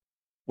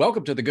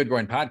Welcome to the Good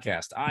Growing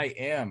Podcast. I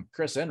am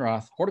Chris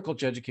Enroth,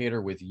 horticulture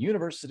educator with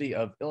University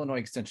of Illinois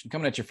Extension,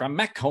 coming at you from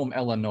Macomb,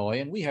 Illinois,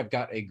 and we have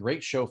got a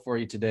great show for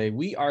you today.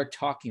 We are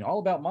talking all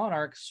about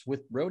monarchs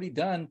with Brodie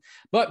Dunn,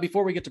 but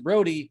before we get to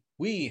Brodie,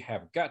 we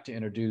have got to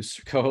introduce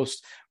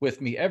co-host with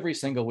me every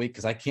single week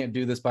because I can't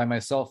do this by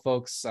myself,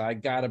 folks. I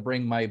got to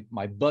bring my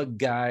bug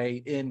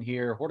guy in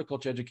here,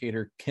 horticulture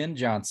educator Ken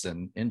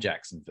Johnson in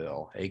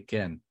Jacksonville. Hey,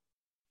 Ken.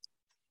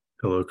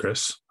 Hello,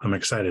 Chris. I'm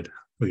excited.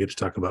 We get to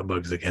talk about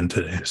bugs again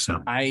today.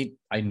 So I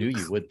knew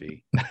you would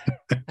be.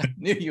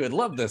 Knew you would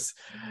love this.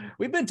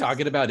 We've been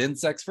talking about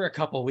insects for a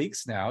couple of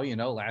weeks now. You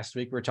know, last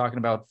week we were talking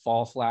about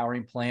fall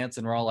flowering plants,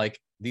 and we're all like,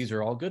 these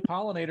are all good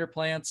pollinator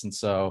plants. And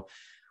so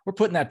we're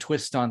putting that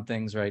twist on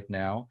things right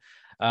now.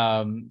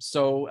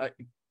 Ken,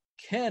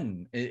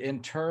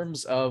 in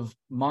terms of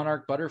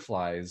monarch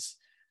butterflies,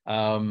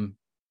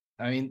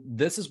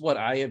 this is what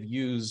I have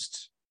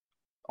used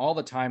all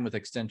the time with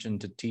Extension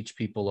to teach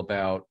people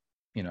about,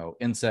 you know,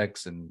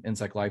 insects and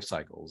insect life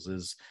cycles.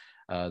 Is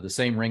the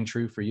same ring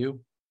true for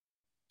you?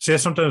 So yeah,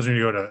 sometimes when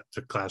you go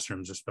to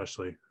classrooms,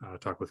 especially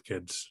talk with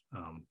kids,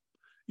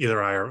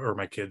 either I or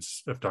my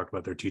kids have talked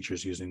about their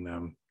teachers using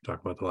them, talk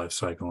about the life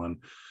cycle. And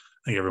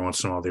I think every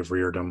once in a while they've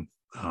reared them.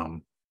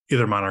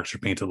 Either monarchs or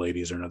painted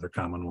ladies are another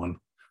common one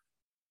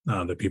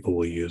that people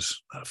will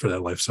use for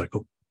that life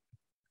cycle.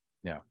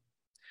 Yeah.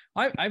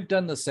 I've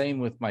done the same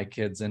with my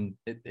kids, and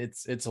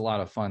it's a lot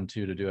of fun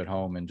too to do at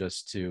home, and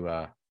just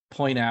to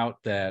point out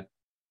that,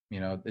 you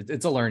know,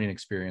 it's a learning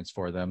experience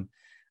for them.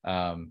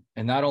 And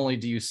not only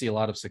do you see a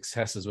lot of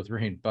successes with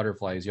rearing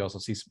butterflies, you also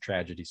see some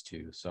tragedies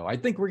too. So I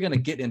think we're going to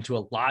get into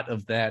a lot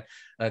of that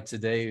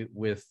today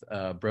with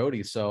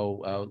Brodie.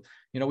 So,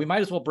 we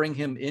might as well bring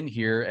him in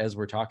here as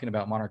we're talking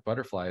about monarch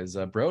butterflies.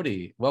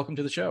 Brodie, welcome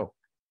to the show.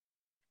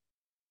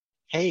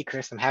 Hey,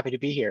 Chris, I'm happy to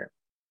be here.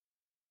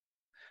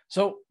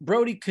 So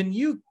Brodie, can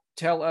you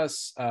tell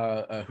us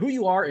who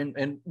you are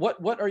and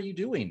what are you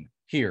doing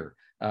here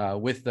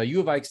with the U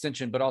of I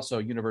Extension, but also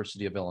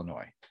University of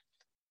Illinois?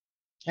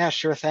 Yeah,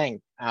 sure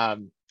thing.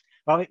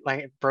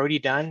 Like Brodie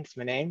Dunn is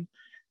my name.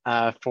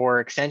 For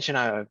Extension,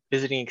 I'm a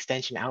visiting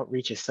Extension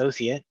outreach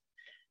associate.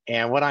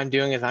 And what I'm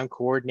doing is I'm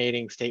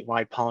coordinating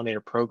statewide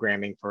pollinator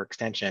programming for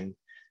Extension.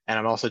 And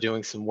I'm also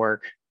doing some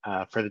work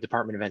for the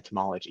Department of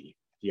Entomology,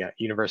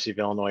 University of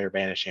Illinois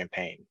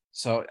Urbana-Champaign.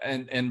 So,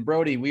 and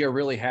Brodie, we are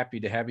really happy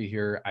to have you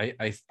here.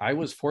 I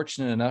was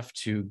fortunate enough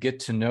to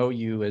get to know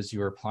you as you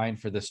were applying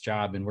for this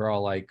job, and we're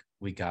all like,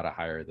 we got to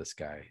hire this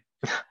guy.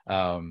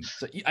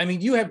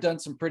 You have done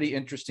some pretty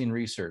interesting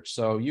research.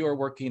 So you are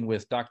working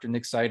with Dr.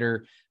 Nick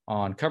Sider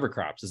on cover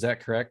crops. Is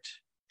that correct?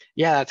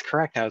 Yeah, that's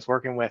correct. I was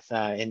working with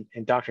in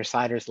Dr.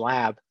 Sider's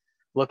lab,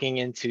 looking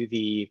into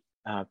the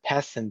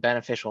pests and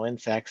beneficial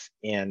insects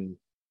in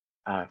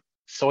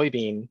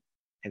soybeans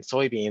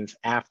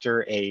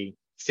after a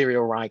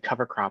cereal rye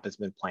cover crop has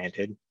been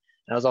planted. And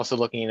I was also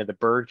looking into the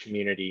bird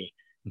community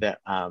that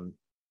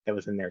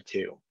was in there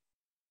too.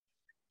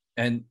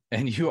 And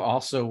you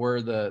also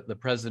were the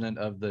president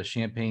of the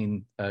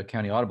Champaign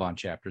County Audubon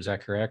chapter. Is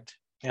that correct?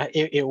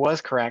 It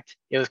was correct.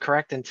 It was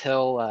correct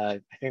until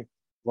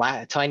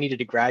until I needed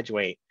to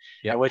graduate.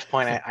 Yep. At which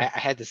point I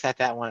had to set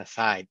that one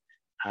aside.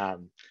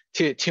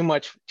 Too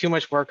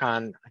much work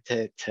on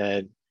to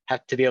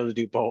have to be able to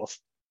do both.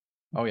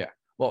 Oh yeah.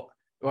 Well,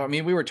 I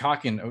mean, we were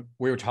talking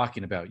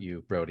about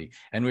you, Brodie,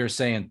 and we were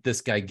saying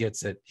this guy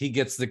gets it. He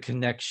gets the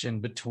connection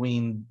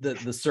between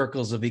the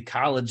circles of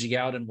ecology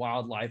out in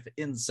wildlife,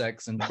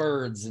 insects and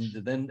birds,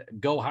 and then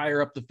go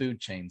higher up the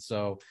food chain.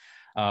 So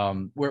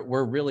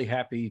we're really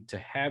happy to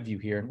have you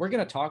here. And we're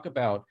going to talk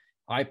about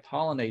I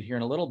pollinate here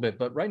in a little bit,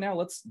 but right now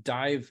let's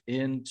dive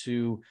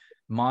into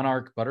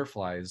monarch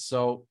butterflies.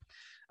 So,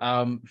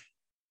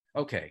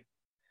 okay,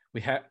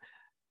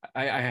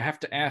 I have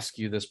to ask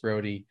you this,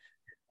 Brodie.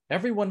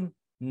 Everyone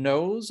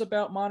knows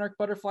about monarch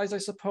butterflies, I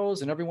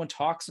suppose, and everyone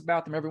talks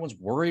about them. Everyone's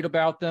worried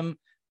about them.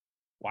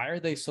 Why are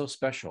they so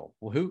special?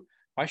 Well,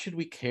 why should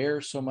we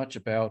care so much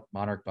about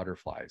monarch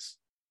butterflies?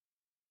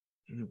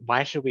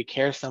 Why should we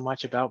care so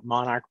much about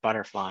monarch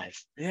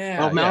butterflies?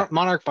 Yeah.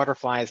 Monarch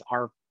butterflies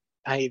are,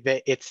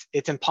 it's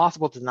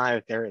impossible to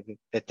deny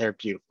that they're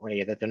beautiful,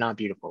 that they're not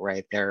beautiful,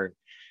 right? They're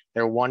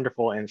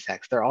wonderful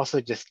insects. They're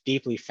also just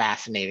deeply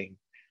fascinating.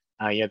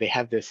 They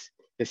have this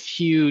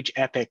huge,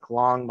 epic,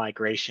 long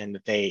migration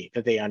that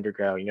they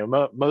undergo.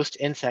 Most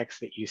insects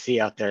that you see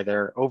out there,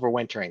 they're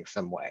overwintering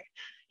some way.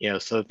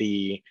 So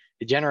the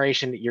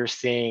generation that you're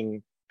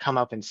seeing come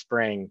up in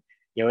spring,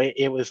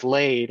 it was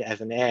laid as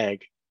an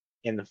egg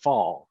in the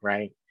fall,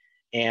 right?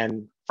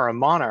 And for a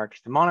monarch,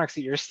 the monarchs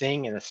that you're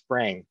seeing in the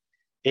spring,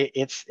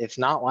 it's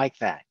not like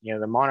that.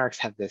 The monarchs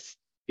have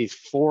these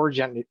four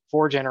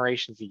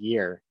generations a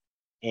year,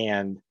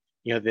 and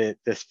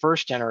this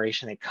first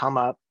generation, they come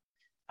up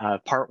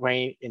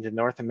partway into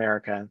North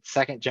America.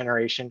 Second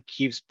generation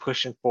keeps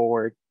pushing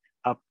forward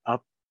up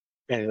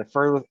and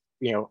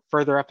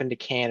further up into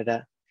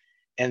Canada,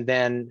 and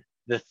then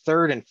the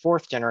third and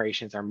fourth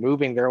generations are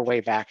moving their way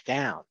back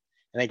down,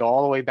 and they go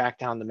all the way back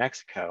down to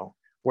Mexico,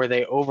 where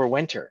they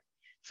overwinter.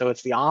 So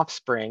it's the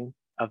offspring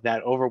of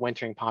that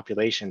overwintering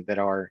population that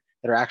are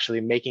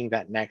actually making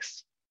that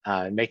next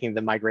making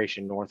the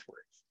migration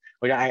northwards.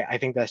 Which I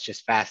think that's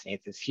just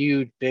fascinating. It's this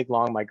huge, big,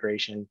 long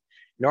migration.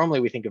 Normally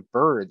we think of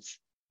birds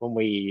when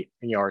we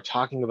are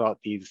talking about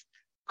these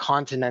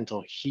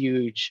continental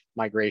huge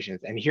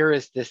migrations. And here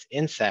is this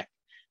insect,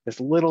 this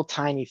little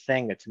tiny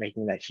thing that's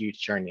making that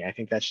huge journey. I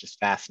think that's just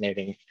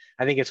fascinating.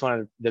 I think it's one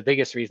of the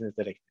biggest reasons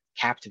that it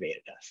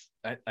captivated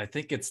us. I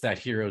think it's that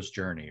hero's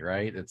journey,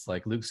 right? It's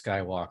like Luke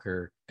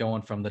Skywalker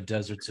going from the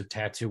deserts of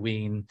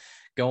Tatooine,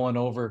 going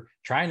over,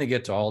 trying to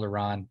get to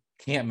Alderaan,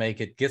 can't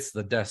make it, gets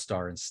the Death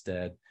Star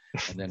instead,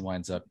 and then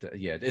winds up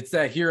it's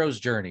that hero's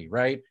journey,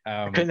 right?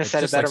 I couldn't have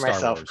said it better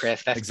myself,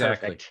 Chris. That's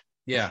exactly. Perfect.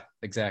 Yeah,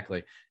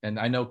 exactly. And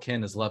I know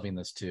Ken is loving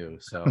this too.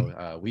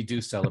 So we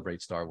do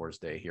celebrate Star Wars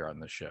Day here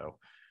on the show.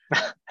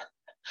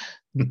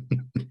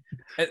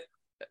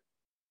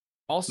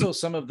 Also,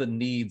 some of the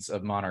needs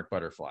of monarch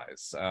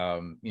butterflies.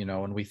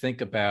 When we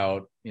think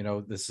about,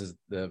 this is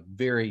the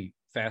very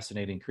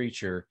fascinating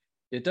creature,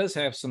 it does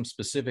have some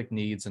specific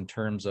needs in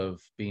terms of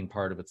being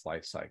part of its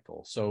life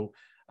cycle. So,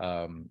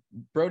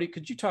 Brodie,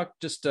 could you talk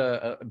just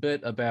a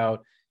bit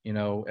about,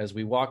 as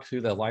we walk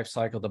through the life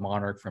cycle of the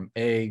monarch from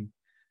egg,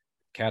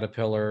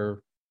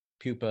 caterpillar,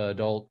 pupa,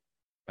 adult?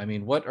 I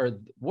mean, what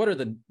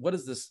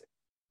does this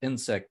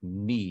insect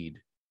need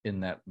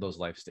in those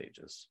life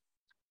stages?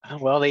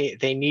 Well,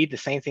 they need the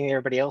same thing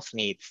everybody else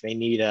needs. They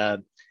need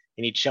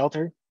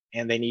shelter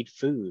and they need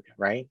food,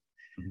 right?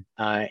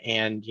 Mm-hmm.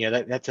 And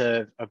that's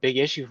a big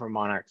issue for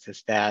monarchs.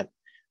 Is that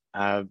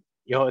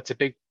it's a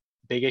big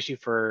issue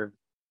for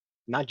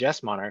not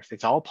just monarchs.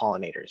 It's all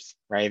pollinators,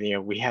 right?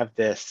 We have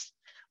this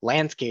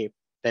landscape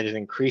that is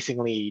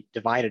increasingly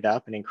divided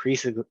up and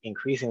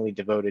increasingly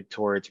devoted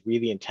towards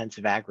really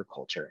intensive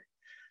agriculture,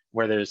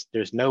 where there's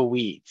no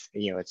weeds.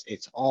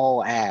 It's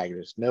all ag.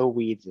 There's no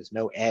weeds. There's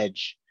no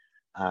edge.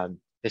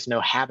 There's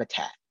no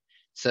habitat.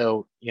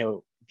 So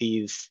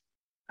these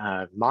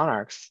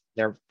monarchs,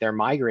 they're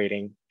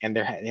migrating, and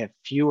they have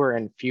fewer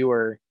and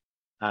fewer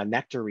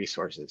nectar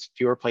resources,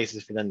 fewer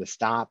places for them to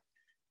stop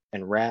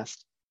and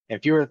rest,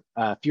 and fewer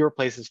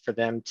places for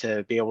them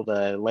to be able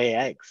to lay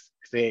eggs,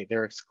 because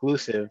they're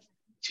exclusive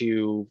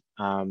to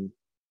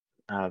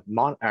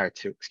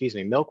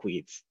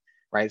milkweeds,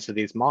 right? So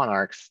these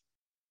monarchs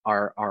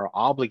are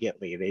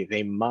obligately,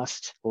 they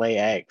must lay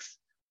eggs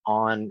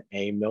on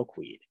a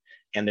milkweed,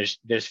 and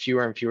there's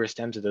fewer and fewer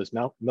stems of those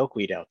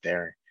milkweed out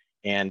there,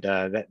 and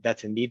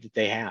that's a need that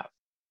they have.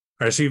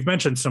 All right, so you've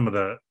mentioned some of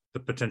the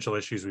potential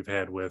issues we've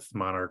had with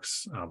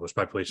monarchs, those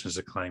populations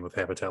declining with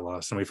habitat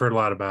loss, and we've heard a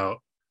lot about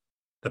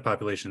the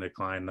population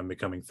decline, them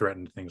becoming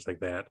threatened, things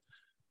like that.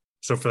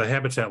 So for the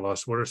habitat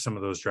loss, what are some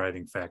of those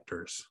driving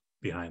factors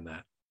behind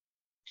that?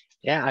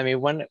 Yeah, I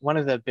mean, one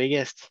of the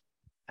biggest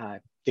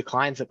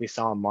declines that we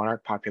saw in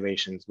monarch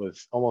populations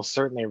was almost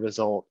certainly a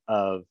result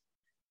of,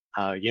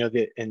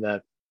 in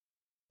the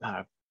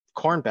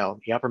Corn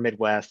Belt, the upper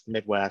Midwest,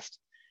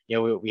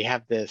 we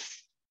got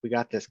this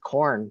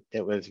corn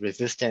that was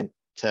resistant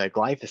to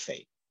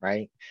glyphosate,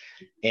 right?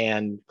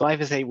 And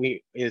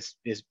glyphosate is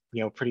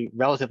pretty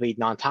relatively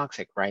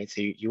non-toxic, right?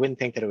 So you wouldn't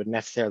think that it would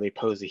necessarily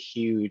pose a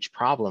huge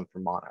problem for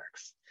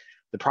monarchs.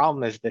 The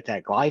problem is that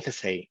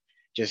glyphosate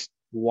just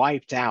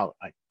wiped out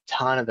a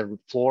ton of the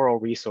floral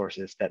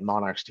resources that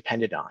monarchs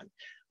depended on.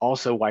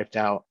 Also wiped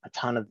out a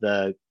ton of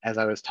as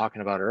I was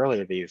talking about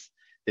earlier, this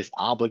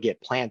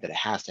obligate plant that it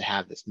has to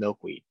have, this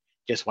milkweed,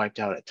 just wiped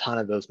out a ton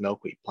of those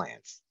milkweed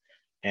plants.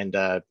 And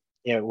I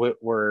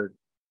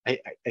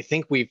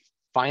think we've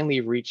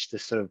finally reached the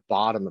sort of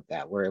bottom of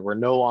that, where we're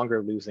no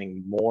longer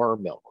losing more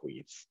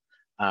milkweeds,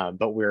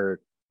 but we're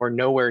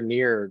nowhere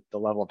near the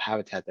level of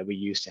habitat that we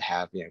used to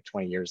have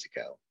 20 years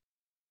ago.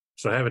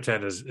 So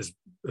habitat is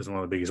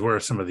one of the biggies. What are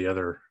some of the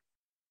other,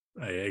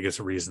 I guess,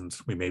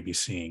 reasons we may be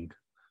seeing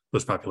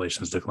those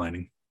populations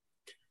declining?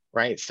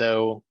 Right.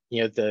 So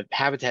the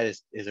habitat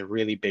is a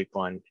really big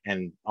one,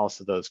 and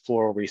also those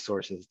floral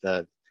resources,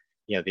 the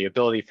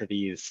ability for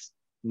these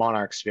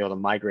monarchs to be able to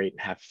migrate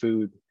and have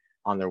food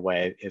on their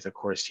way is of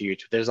course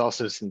huge. There's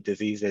also some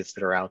diseases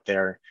that are out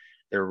there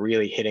that are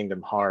really hitting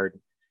them hard.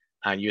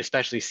 You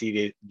especially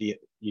see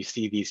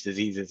these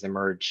diseases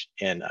emerge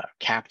in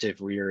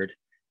captive reared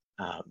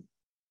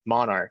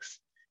monarchs,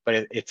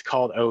 but it's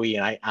called OE,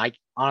 and I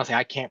honestly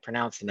I can't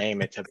pronounce the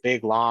name. It's a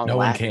big long no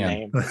Latin one can.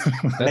 Name.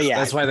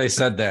 That's why they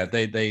said that.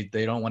 They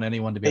don't want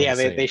anyone to be able to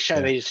say it.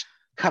 They just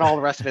cut all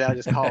the rest of it out.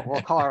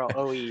 We'll call it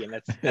OE,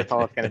 and that's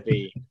all it's going to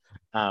be.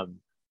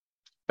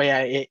 But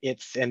yeah,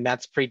 and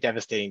that's pretty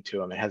devastating to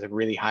them. It has a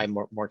really high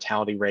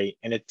mortality rate,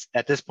 and it's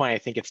at this point I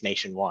think it's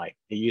nationwide.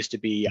 It used to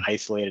be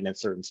isolated in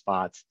certain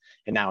spots,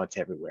 and now it's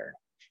everywhere.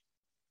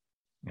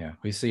 Yeah,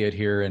 we see it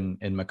here in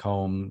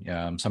Macomb.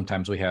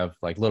 Sometimes we have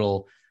like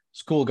little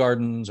school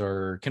gardens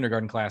or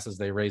kindergarten classes.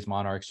 They raise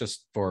monarchs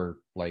just for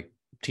like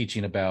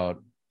teaching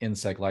about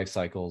insect life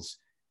cycles,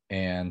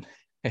 and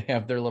they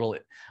have their little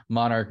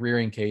monarch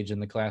rearing cage in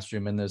the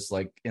classroom, and this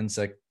like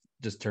insect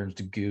just turns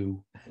to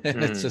goo.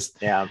 It's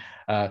just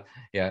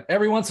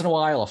every once in a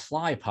while a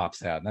fly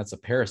pops out, and that's a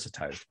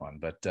parasitized one,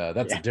 but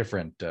that's a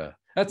different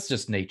That's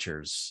just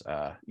nature's, Those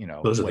are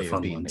the way of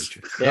fun being ones.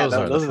 nature. Yeah, Those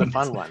are the those are the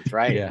fun fun ones,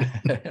 right?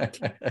 Yeah.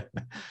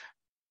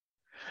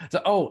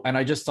 So, oh, and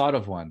I just thought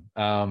of one.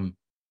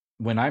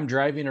 When I'm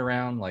driving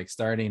around, like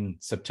starting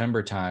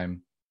September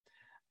time,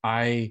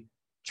 I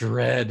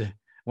dread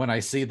when I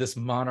see this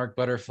monarch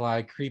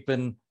butterfly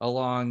creeping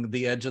along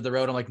the edge of the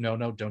road. I'm like, no,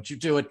 no, don't you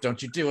do it.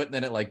 Don't you do it. And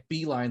then it like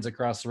beelines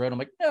across the road. I'm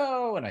like,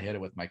 no. And I hit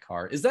it with my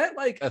car. Is that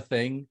like a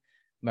thing?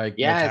 Like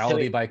Yeah, so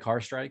mortality by car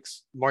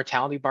strikes?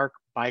 mortality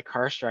by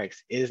car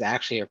strikes is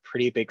actually a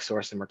pretty big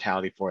source of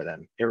mortality for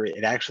them.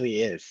 It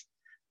actually is,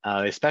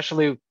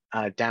 especially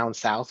down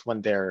south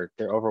when they're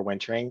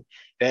overwintering.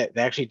 They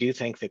actually do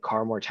think that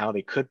car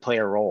mortality could play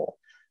a role.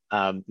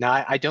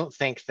 Now, I don't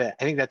think that.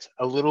 I think that's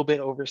a little bit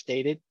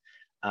overstated.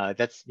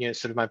 That's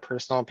sort of my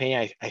personal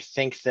opinion. I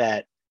think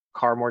that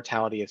car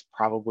mortality is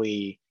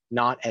probably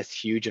not as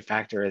huge a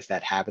factor as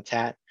that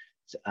habitat,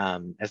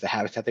 as the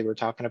habitat that we were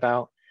talking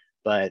about.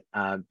 But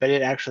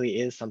it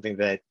actually is something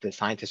that the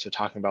scientists are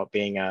talking about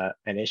being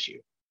an issue.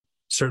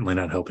 Certainly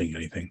not helping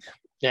anything.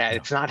 Yeah, No.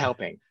 it's not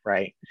helping,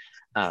 right?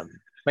 But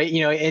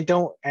I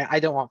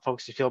don't want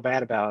folks to feel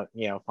bad about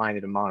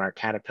finding a monarch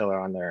caterpillar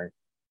on their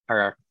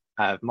or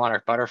a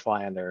monarch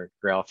butterfly on their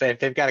grill. If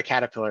they've got a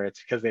caterpillar,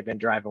 it's because they've been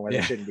driving where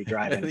they shouldn't be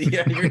driving.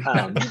 Yeah, you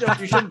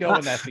shouldn't go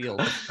in that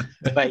field.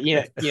 But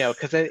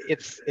because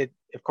it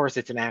of course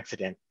it's an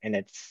accident and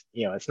it's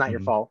not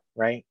your fault,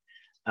 right?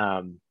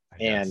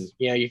 And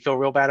you feel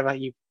real bad about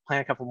it. You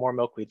plant a couple more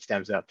milkweed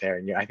stems up there,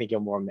 and I think you'll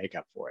more make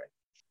up for it.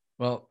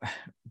 Well,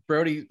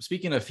 Brodie,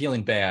 speaking of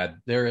feeling bad,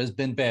 there has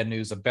been bad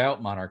news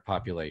about monarch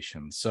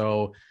populations.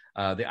 So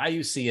the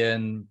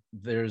IUCN,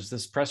 there's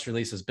this press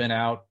release has been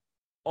out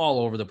all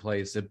over the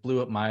place. It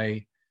blew up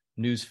my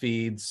news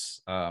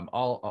feeds,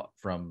 all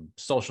from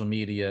social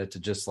media to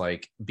just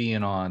like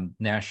being on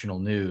national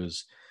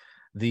news.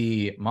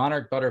 The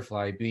monarch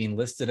butterfly being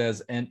listed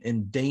as an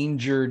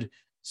endangered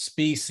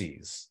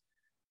species.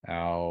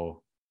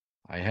 Now,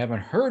 I haven't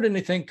heard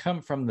anything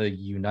come from the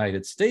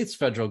United States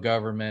federal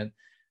government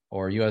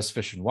or U.S.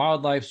 Fish and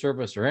Wildlife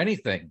Service or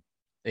anything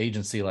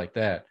agency like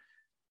that.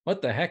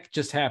 What the heck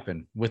just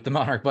happened with the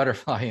monarch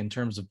butterfly in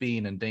terms of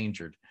being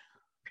endangered?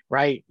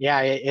 Right.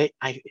 Yeah.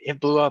 It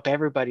blew up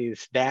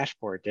everybody's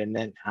dashboard, didn't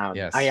it?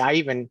 Yes. I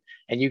even,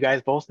 and you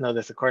guys both know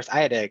this, of course, I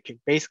had to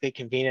basically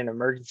convene an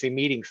emergency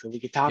meeting so we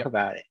could talk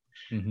about it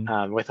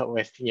with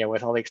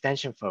all the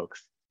extension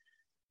folks.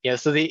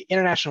 So the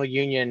International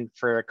Union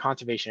for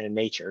Conservation in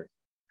Nature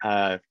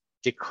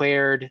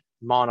declared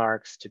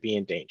monarchs to be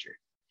endangered.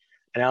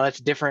 And now that's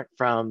different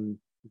from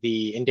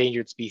the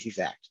Endangered Species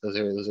Act. Those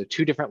are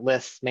two different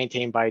lists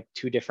maintained by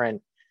two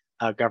different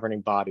governing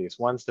bodies.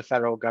 One's the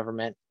federal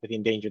government with the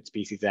Endangered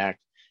Species Act,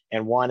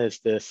 and one is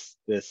this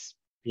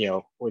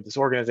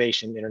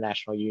organization,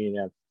 International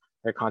Union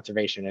for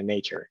Conservation in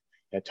Nature.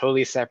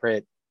 Totally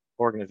separate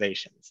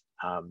organizations.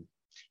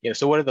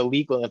 So what are the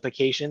legal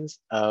implications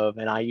of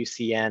an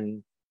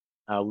IUCN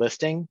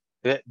listing?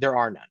 There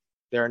are none.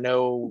 There's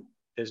no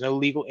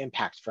legal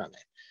impact from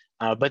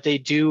it. But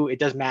it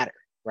does matter,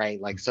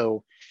 right? Like,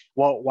 so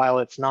while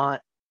it's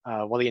not,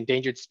 while the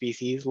endangered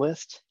species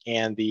list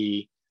and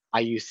the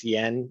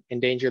IUCN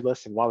endangered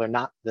list, and while they're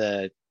not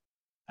the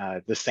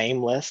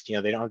same list,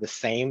 they don't have the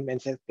same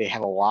instance, they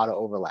have a lot of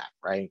overlap,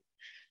 right?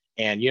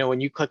 And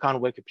when you click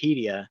on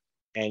Wikipedia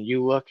and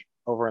you look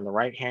over in the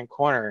right-hand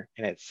corner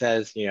and it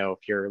says, if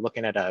you're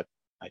looking at a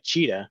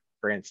cheetah,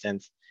 for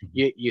instance,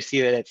 you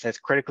see that it says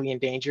critically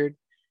endangered.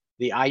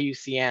 The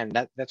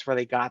IUCN, that's where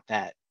they got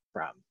that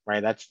from,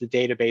 right? That's the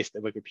database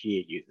that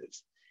Wikipedia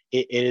uses.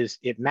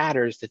 It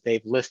matters that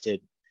they've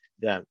listed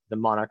the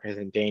monarch as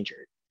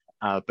endangered.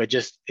 But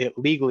just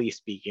legally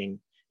speaking,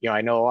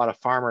 I know a lot of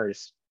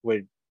farmers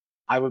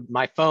I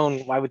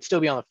would still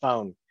be on the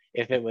phone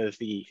if it was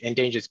the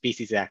Endangered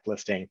Species Act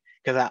listing,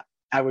 because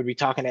I would be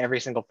talking to every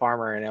single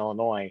farmer in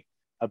Illinois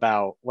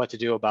about what to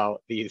do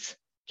about these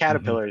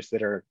caterpillars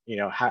that are,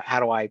 how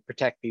do I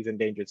protect these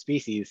endangered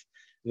species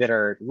that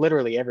are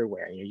literally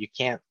everywhere. You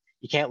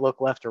can't look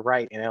left or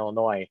right in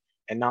Illinois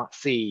and not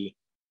see,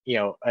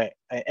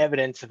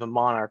 evidence of a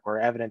monarch or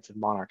evidence of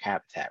monarch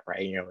habitat,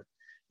 right?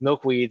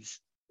 Milkweeds,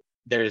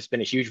 there's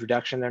been a huge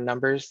reduction in their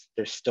numbers.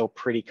 They're still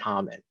pretty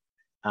common.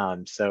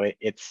 So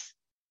it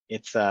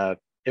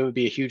would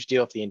be a huge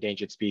deal if the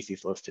Endangered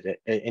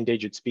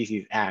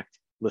Species Act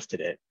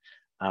listed it.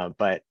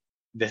 But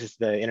this is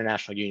the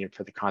International Union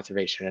for the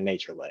Conservation of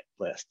Nature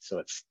list. So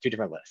it's two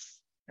different lists.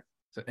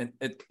 So, and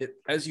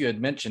as you had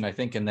mentioned, I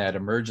think in that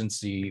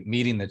emergency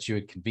meeting that you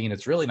had convened,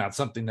 it's really not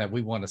something that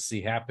we want to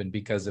see happen,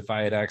 because if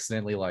I had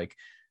accidentally like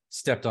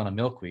stepped on a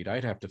milkweed,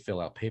 I'd have to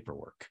fill out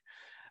paperwork.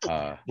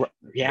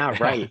 Yeah,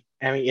 right.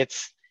 I mean,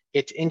 it's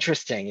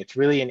interesting. It's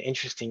really an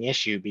interesting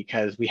issue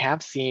because we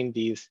have seen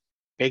these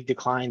big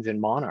declines in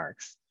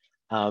monarchs,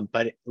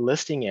 but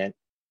listing it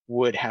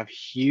would have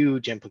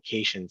huge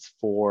implications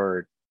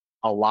for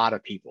a lot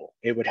of people.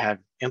 It would have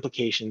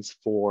implications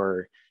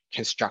for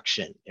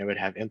construction. It would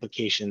have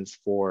implications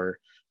for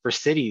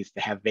cities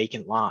that have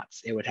vacant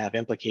lots. It would have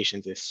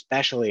implications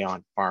especially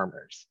on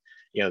farmers.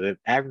 The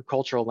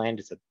agricultural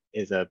land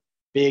is a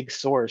big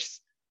source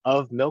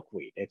of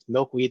milkweed. It's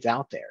milkweeds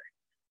out there,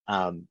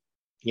 and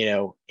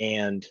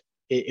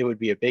it would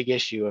be a big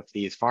issue if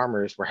these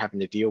farmers were having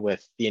to deal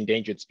with the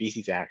Endangered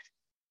Species Act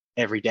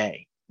every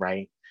day,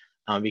 right?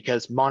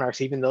 Because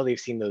monarchs, even though they've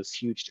seen those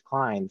huge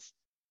declines,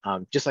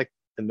 just like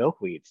the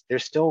milkweeds, they're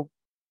still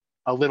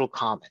a little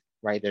common,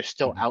 right? They're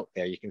still out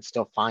there. You can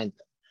still find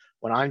them.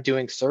 When I'm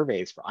doing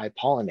surveys for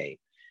iPollinate,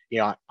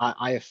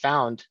 I have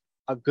found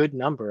a good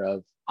number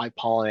of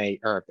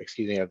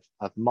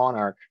of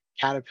monarch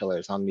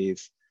caterpillars on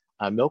these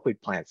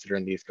milkweed plants that are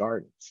in these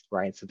gardens,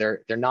 right? So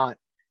they're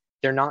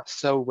not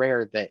so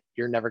rare that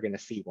you're never going to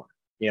see one.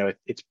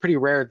 It's pretty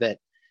rare that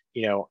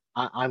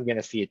I'm going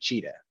to see a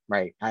cheetah,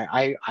 right?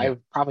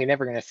 I'm probably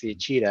never going to see a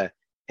cheetah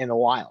in the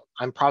wild.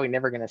 I'm probably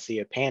never going to see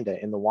a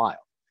panda in the wild.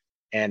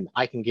 And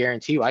I can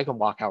guarantee you, I can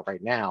walk out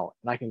right now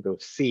and I can go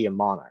see a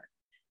monarch.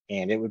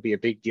 And it would be a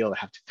big deal to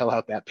have to fill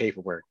out that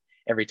paperwork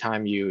every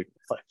time you,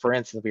 for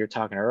instance, we were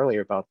talking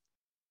earlier about,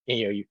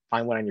 you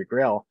find one on your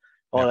grill.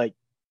 Well,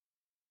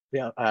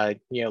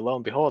 lo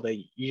and behold,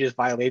 you just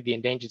violated the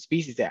Endangered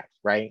Species Act,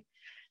 right?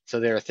 So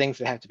there are things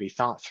that have to be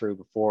thought through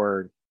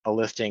before a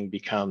listing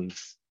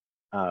becomes.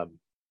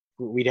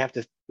 We'd have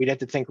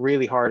to think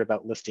really hard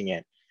about listing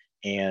it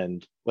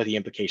and what the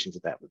implications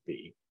of that would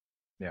be.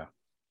 Yeah.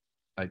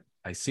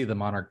 I see the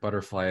monarch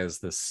butterfly as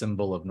the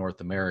symbol of North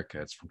America.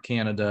 It's from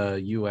Canada,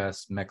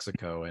 US,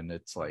 Mexico, and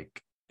it's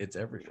like it's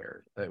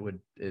everywhere. It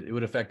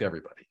would affect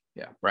everybody.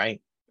 Yeah.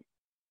 Right.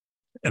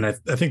 And I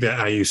think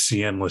that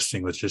IUCN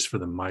listing was just for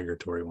the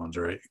migratory ones,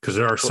 right? Because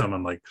there are some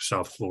in like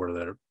South Florida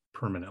that are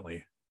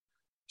permanently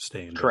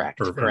staying. Correct.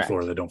 Or in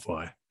Florida that don't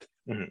fly.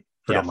 Mm-hmm.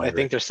 Yeah, I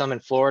think there's some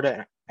in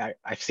Florida.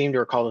 I seem to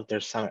recall that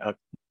there's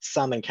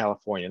some in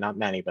California, not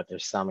many, but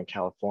there's some in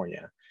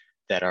California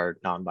that are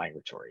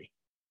non-migratory.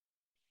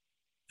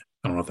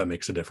 I don't know if that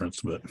makes a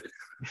difference, but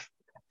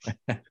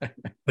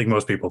like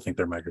most people think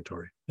they're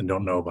migratory and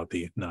don't know about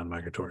the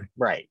non-migratory.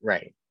 Right.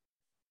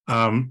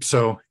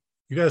 So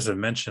you guys have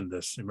mentioned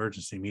this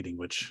emergency meeting,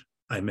 which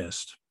I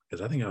missed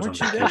because I think I was on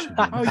vacation.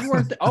 Oh, you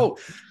weren't. Oh,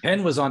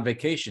 Ken was on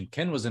vacation.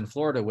 Ken was in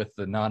Florida with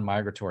the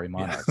non-migratory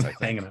monarchs. I think.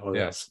 Hanging out with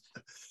yes.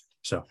 us.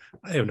 So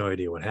I have no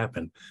idea what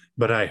happened,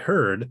 but I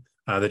heard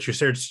that you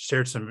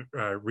shared some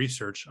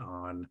research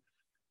on,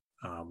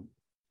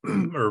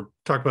 or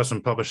talked about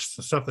some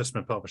published stuff that's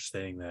been published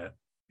saying that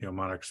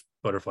monarchs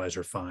butterflies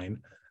are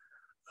fine.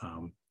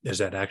 Is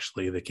that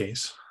actually the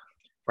case?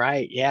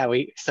 Right. Yeah.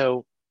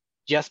 So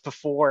just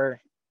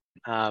before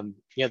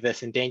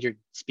this endangered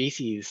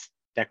species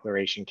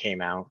declaration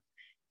came out,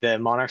 the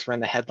monarchs were in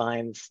the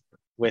headlines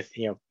with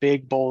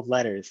big bold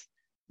letters.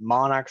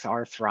 Monarchs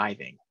are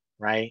thriving,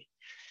 right?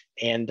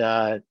 And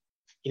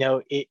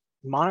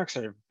monarchs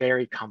are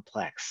very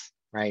complex,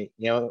 right?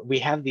 We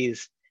have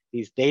these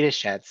data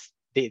sets,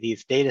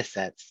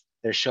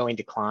 they're showing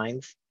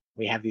declines.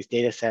 We have these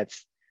data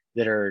sets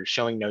that are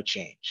showing no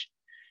change.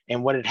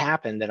 And what had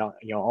happened that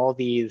all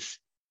these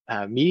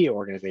media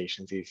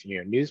organizations, these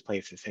news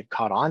places had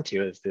caught on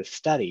to is this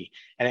study,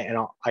 and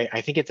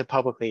I think it's a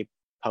publicly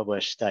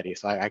published study.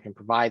 So I can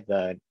provide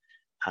the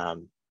I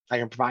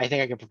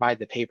think I can provide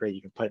the paper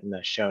you can put in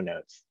the show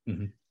notes.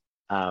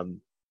 Mm-hmm.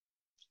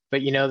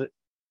 But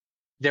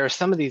there are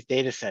some of these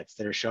data sets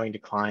that are showing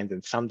declines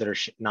and some that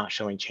are not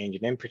showing change.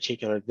 And in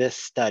particular, this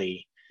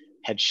study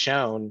had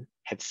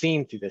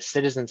seen through the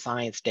citizen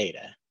science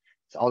data,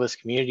 so all this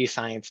community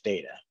science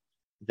data,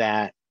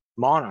 that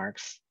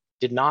monarchs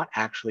did not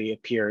actually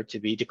appear to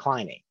be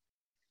declining,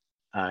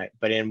 but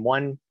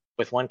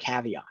with one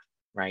caveat,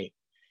 right?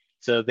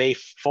 So they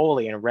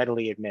fully and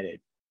readily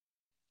admitted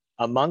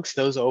amongst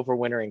those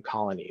overwintering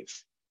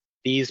colonies,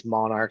 these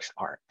monarchs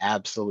are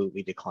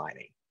absolutely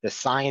declining. The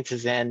science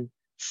is in,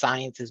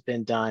 science has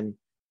been done.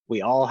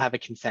 We all have a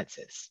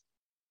consensus.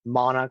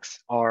 Monarchs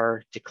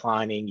are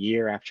declining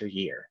year after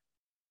year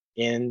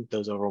in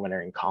those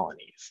overwintering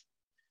colonies.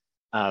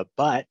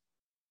 But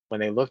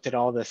when they looked at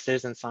all the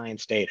citizen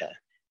science data,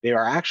 they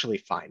are actually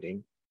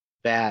finding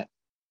that,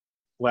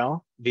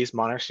 well, these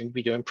monarchs seem to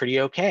be doing pretty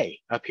okay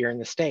up here in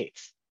the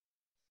States.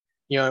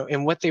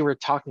 And what they were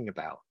talking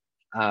about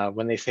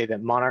when they say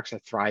that monarchs are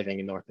thriving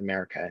in North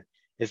America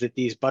is that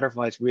these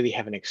butterflies really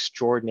have an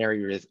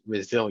extraordinary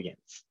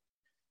resilience.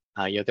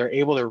 They're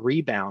able to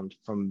rebound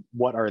from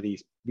what are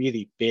these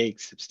really big,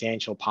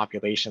 substantial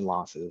population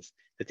losses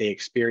that they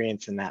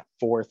experience in that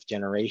fourth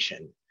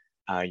generation,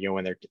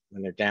 when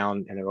they're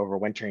down in their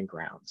overwintering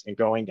grounds and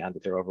going down to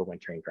their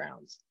overwintering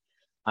grounds.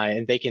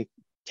 And they can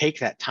take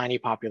that tiny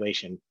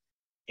population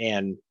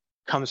and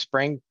come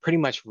spring, pretty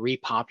much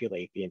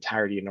repopulate the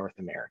entirety of North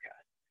America.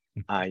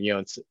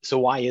 So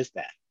why is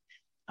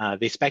that?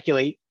 They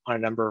speculate on a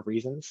number of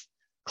reasons.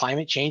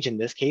 Climate change in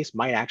this case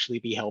might actually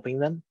be helping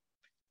them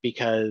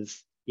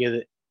because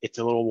it's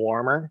a little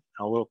warmer,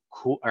 a little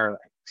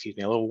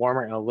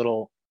warmer and a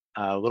little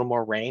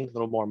more rain, a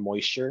little more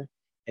moisture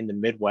in the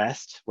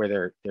Midwest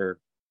where their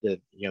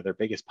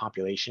biggest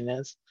population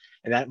is,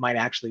 and that might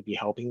actually be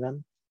helping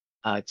them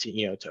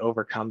to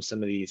overcome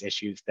some of these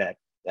issues that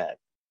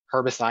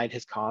herbicide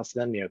has caused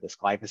them, this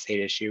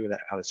glyphosate issue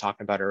that I was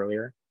talking about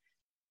earlier.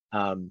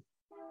 And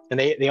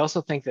they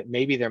also think that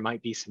maybe there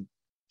might be some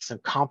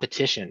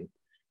competition,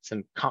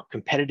 some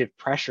competitive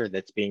pressure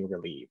that's being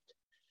relieved.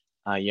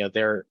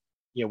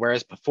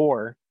 Whereas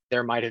before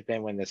there might have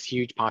been, when this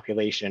huge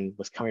population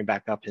was coming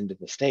back up into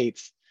the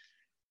States,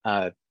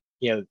 on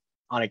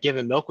a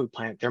given milkweed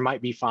plant, there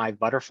might be 5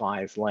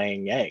 butterflies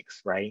laying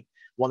eggs, right?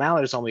 Well, now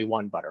there's only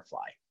 1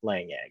 butterfly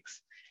laying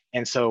eggs.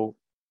 And so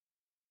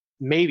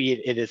maybe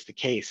it is the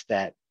case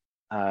that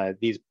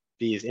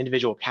these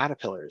individual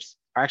caterpillars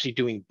are actually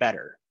doing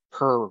better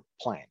per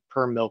plant,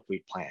 per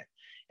milkweed plant.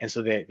 And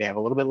so they have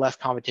a little bit less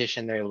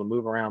competition. They're able to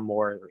move around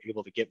more. They're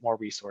able to get more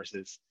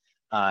resources.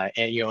 And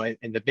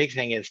the big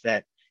thing is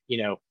that,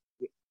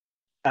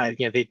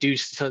 they do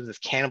some of this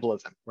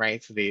cannibalism,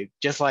 right? So they,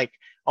 just like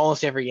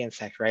almost every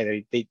insect,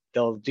 right?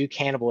 They'll do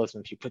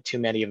cannibalism if you put too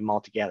many of them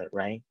all together,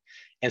 right?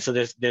 And so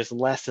there's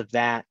less of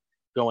that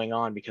going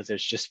on because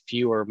there's just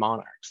fewer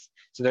monarchs.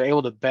 So they're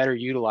able to better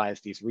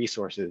utilize these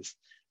resources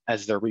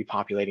as they're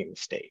repopulating the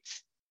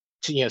states.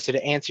 So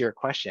to answer your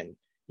question,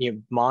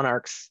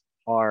 monarchs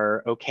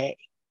are okay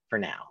for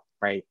now,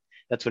 right?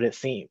 That's what it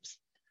seems.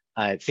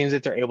 It seems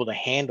that they're able to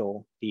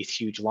handle these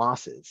huge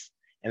losses,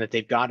 and that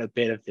they've got a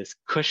bit of this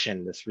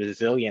cushion, this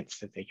resilience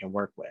that they can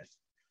work with.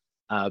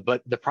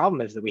 But the problem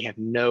is that we have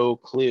no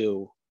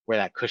clue where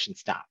that cushion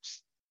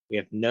stops. We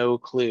have no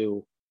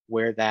clue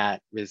where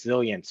that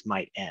resilience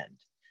might end.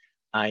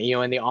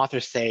 And the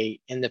authors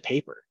say in the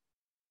paper,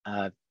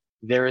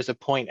 there is a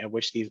point at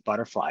which these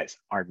butterflies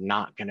are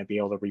not going to be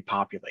able to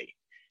repopulate.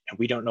 And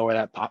we don't know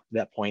where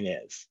that point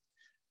is.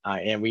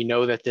 And we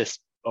know that this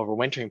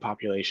overwintering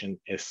population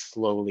is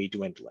slowly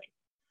dwindling.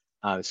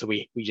 So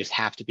we just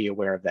have to be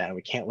aware of that, and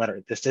we can't let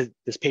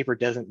this paper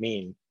doesn't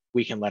mean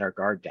we can let our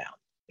guard down.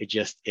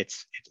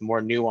 It's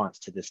more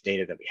nuanced to this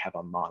data that we have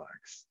on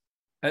monarchs.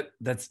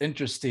 That's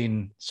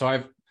interesting.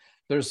 So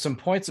there's some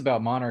points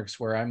about monarchs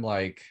where I'm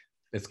like,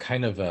 it's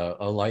kind of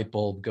a light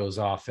bulb goes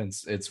off, and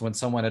it's when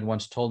someone had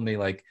once told me,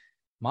 like,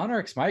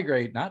 monarchs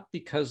migrate not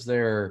because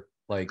they're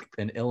like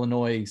an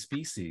Illinois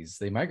species,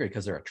 they migrate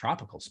because they're a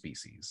tropical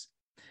species.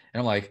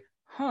 And I'm like,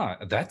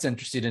 that's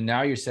interesting. And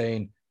now you're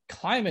saying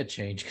climate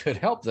change could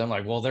help them.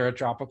 Like, well, they're a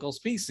tropical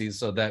species,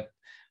 so that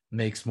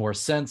makes more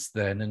sense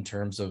then in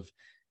terms of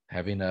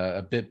having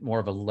a bit more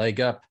of a leg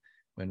up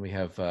when we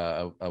have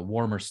a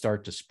warmer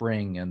start to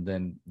spring, and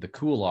then the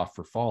cool off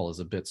for fall is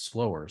a bit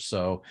slower.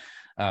 So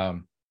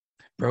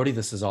Brodie,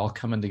 this is all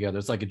coming together.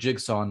 It's like a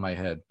jigsaw in my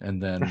head,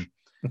 and then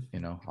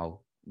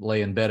I'll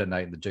lay in bed at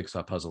night and the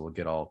jigsaw puzzle will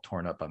get all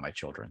torn up by my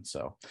children.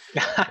 So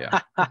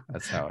yeah,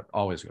 that's how it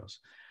always goes.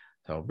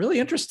 So really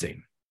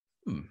interesting.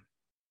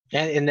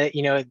 And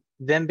that,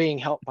 them being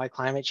helped by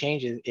climate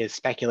change is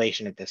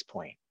speculation at this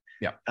point.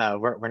 Yeah.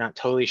 We're not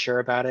totally sure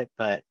about it,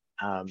 but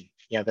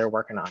they're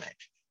working on it.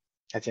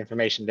 That's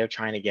information they're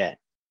trying to get.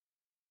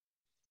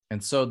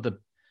 And so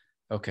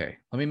okay,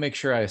 let me make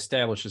sure I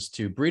establish this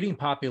too. Breeding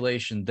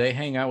population, they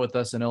hang out with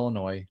us in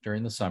Illinois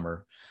during the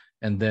summer.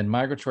 And then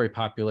migratory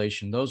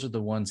population, those are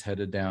the ones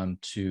headed down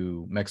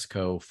to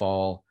Mexico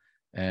fall,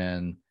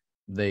 and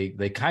they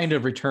kind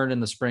of return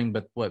in the spring,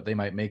 but they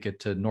might make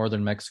it to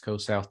northern Mexico,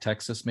 South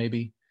Texas,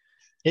 maybe.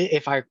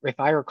 If I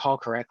recall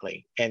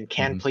correctly, and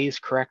Ken, please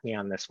correct me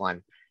on this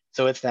one.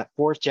 So it's that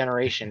 4th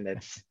generation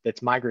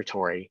that's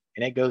migratory,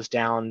 and it goes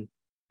down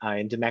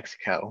into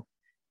Mexico.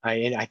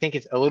 And I think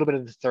it's a little bit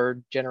of the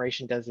 3rd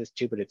generation does this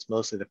too, but it's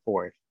mostly the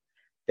 4th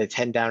that's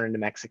heading down into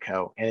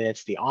Mexico. And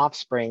it's the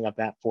offspring of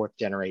that 4th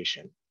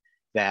generation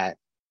that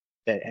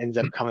ends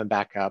up coming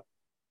back up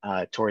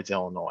towards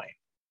Illinois.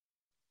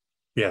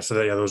 Yeah, so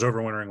those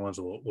overwintering ones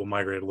will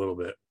migrate a little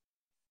bit,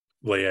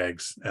 lay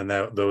eggs, and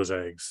those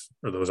eggs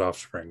or those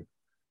offspring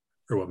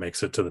are what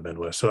makes it to the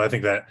Midwest. So I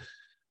think that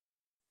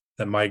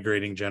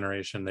migrating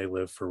generation, they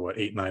live for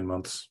 8-9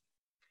 months,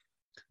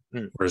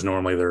 whereas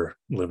normally they're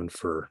living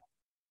for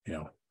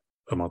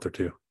a month or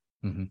 2.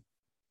 Mm-hmm.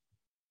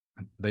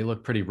 They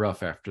look pretty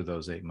rough after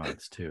those 8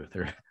 months too.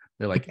 They're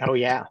like, oh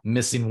yeah,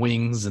 missing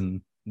wings,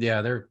 and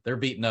yeah, they're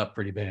beaten up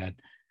pretty bad.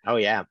 Oh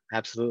yeah,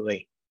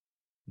 absolutely.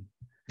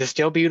 They're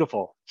still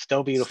beautiful.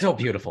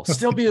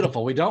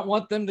 We don't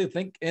want them to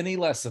think any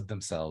less of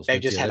themselves.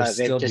 They've just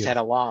had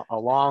a long,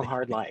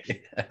 hard life.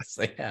 Yes,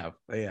 they have.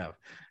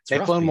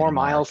 They've flown more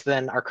miles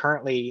than are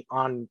currently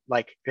on.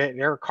 Like,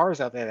 there are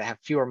cars out there that have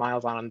fewer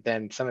miles on them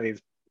than some of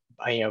these,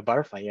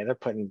 butterfly. Yeah, they're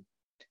putting.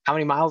 How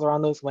many miles are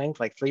on those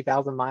wings? Like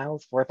 3,000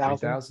 miles,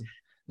 4,000.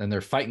 Then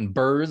they're fighting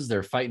birds.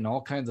 They're fighting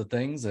all kinds of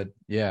things that,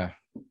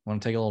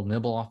 want to take a little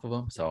nibble off of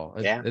them. So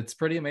it's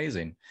pretty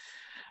amazing.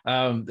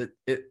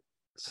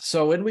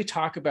 So when we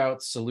talk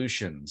about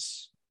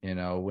solutions,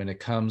 when it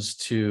comes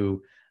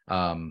to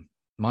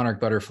monarch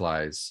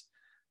butterflies,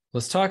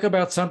 let's talk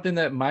about something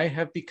that might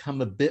have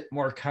become a bit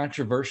more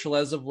controversial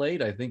as of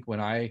late. I think when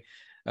I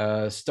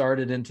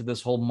started into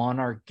this whole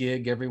Monarch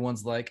gig.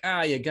 Everyone's like,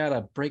 you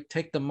gotta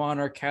take the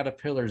Monarch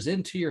caterpillars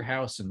into your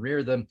house and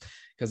rear them,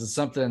 because it's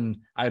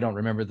something, I don't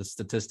remember the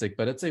statistic,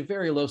 but it's a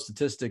very low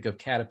statistic of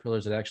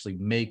caterpillars that actually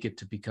make it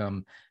to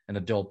become an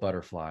adult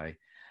butterfly.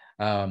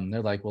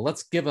 They're like, well,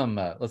 let's give them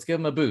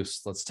a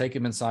boost. Let's take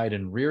them inside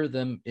and rear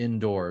them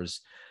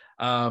indoors.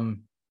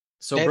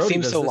 So It Brodie,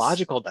 seems so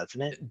logical,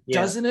 doesn't it?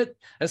 Doesn't it?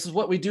 This is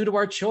what we do to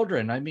our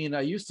children. I mean, I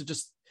used to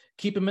just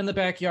keep them in the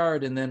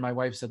backyard, and then my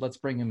wife said, let's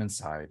bring them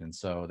inside. And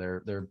so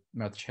they're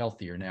much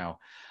healthier now.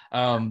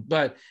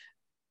 But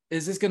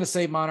is this going to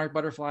save monarch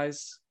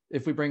butterflies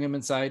if we bring them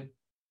inside?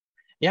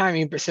 Yeah, I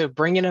mean, so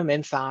bringing them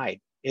inside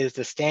is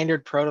the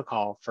standard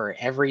protocol for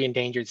every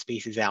endangered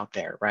species out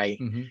there, right?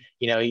 Mm-hmm.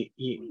 You know,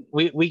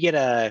 we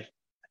get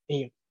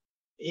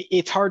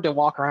it's hard to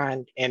walk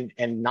around and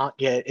not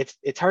get,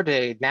 it's hard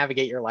to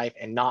navigate your life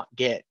and not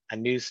get a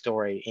news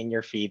story in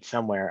your feed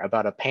somewhere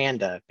about a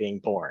panda being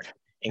born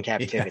in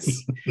captivity.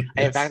 Yes.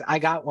 In fact, I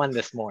got one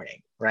this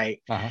morning,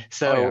 right? Uh-huh.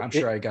 So I'm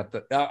sure I got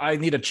I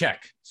need a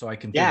check so I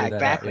can figure yeah, that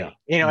exactly. out.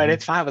 You know, Mm-hmm. and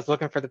it's fine. I was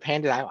looking for the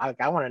panda.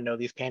 I want to know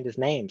these pandas'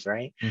 names,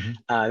 right?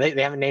 Mm-hmm.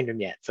 They haven't named them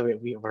yet, so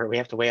we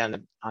have to wait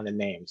on the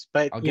names.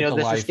 But I'll you get know, the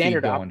this is live feed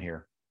standard going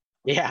here.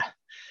 Yeah,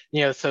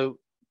 you know, so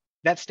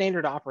that's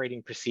standard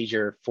operating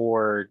procedure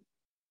for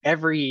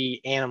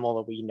every animal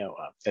that we know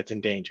of that's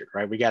endangered,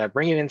 right? We got to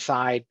bring it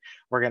inside.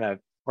 We're gonna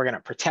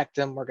protect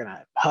them. We're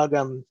gonna hug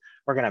them.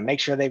 We're gonna make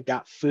sure they've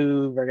got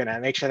food. We're gonna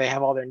make sure they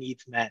have all their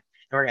needs met,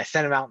 and we're gonna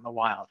send them out in the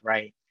wild,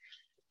 right?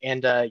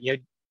 And you know,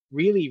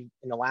 really,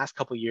 in the last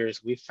couple of years,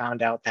 we've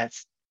found out that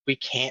we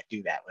can't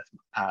do that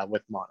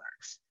with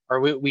monarchs, or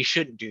we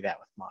shouldn't do that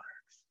with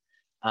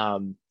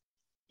monarchs.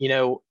 You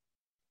know,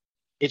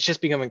 it's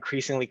just become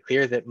increasingly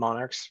clear that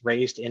monarchs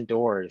raised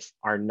indoors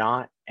are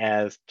not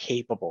as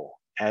capable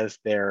as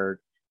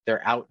their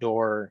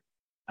outdoor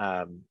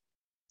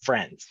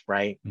friends,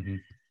 right? Mm-hmm.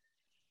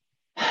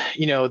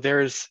 You know,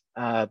 there's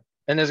a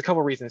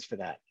couple reasons for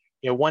that.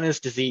 You know, one is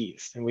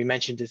disease, and we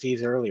mentioned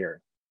disease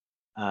earlier.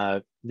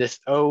 This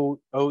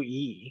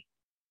OE,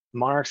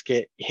 monarchs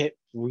get hit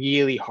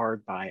really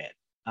hard by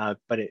it,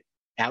 but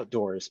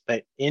outdoors,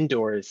 but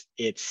indoors,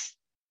 it's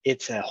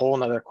a whole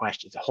nother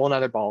question. It's a whole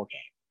nother ball game.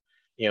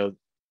 You know,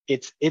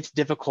 it's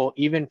difficult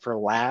even for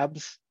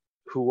labs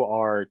who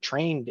are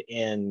trained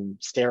in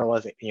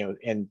sterilizing, you know,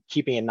 and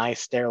keeping a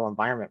nice sterile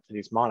environment for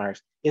these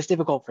monarchs. It's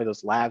difficult for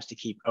those labs to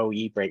keep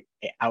OE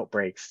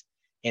outbreaks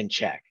in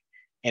check,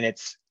 and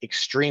it's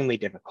extremely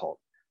difficult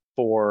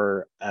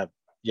for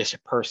just a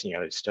person,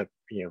 you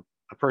know,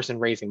 a person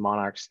raising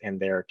monarchs in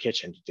their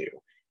kitchen to do.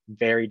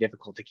 Very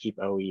difficult to keep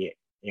OE, you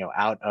know,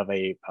 out of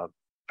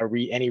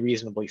any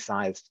reasonably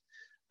sized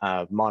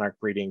monarch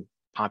breeding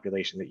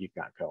population that you've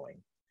got going.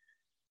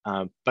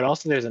 But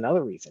also there's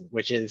another reason,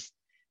 which is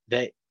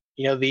that,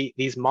 you know,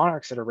 these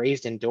monarchs that are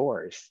raised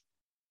indoors,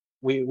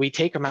 we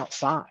take them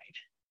outside,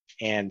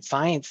 and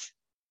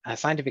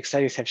scientific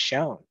studies have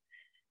shown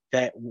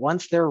that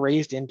once they're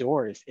raised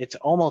indoors, it's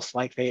almost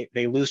like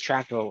they lose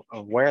track of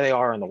where they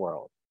are in the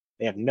world.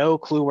 They have no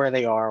clue where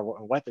they are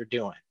or what they're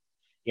doing.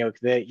 You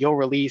know, you'll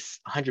release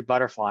 100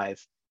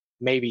 butterflies,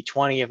 maybe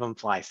 20 of them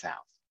fly south.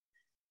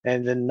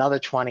 And then another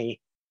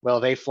 20, well,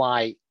 they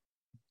fly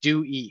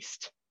due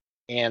east.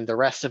 And the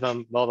rest of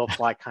them, well, they'll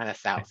fly kind of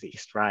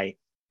southeast, right?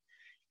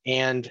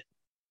 And,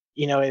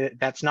 you know,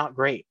 that's not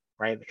great,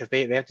 right? Because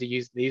they have to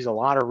use a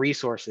lot of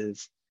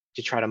resources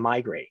to try to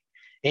migrate.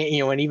 And, you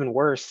know, and even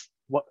worse,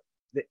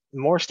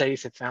 more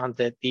studies have found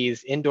that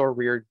these indoor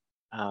reared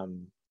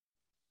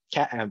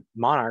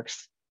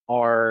monarchs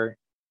are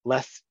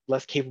less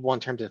capable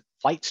in terms of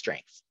flight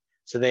strength.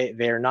 So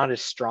they're not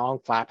as strong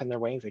flapping their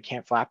wings. They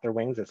can't flap their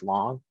wings as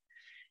long.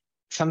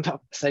 Some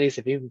studies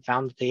have even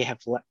found that they have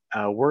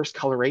worse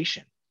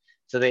coloration.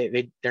 So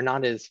they're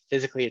not as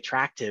physically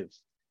attractive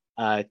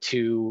to,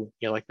 you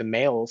know, like the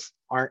males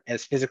aren't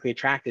as physically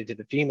attractive to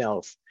the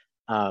females.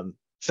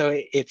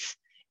 So it's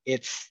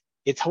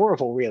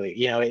horrible, really.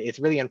 You know, it's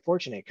really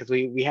unfortunate because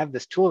we have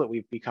this tool that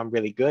we've become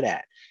really good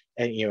at,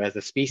 and, you know, as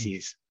a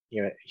species,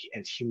 you know,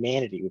 as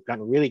humanity, we've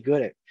gotten really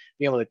good at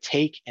being able to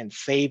take and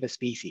save a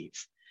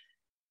species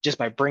just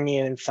by bringing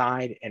it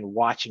inside and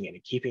watching it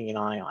and keeping an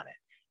eye on it.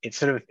 It's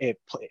sort of, it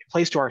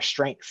plays to our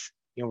strengths.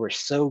 You know, we're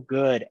so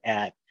good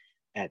at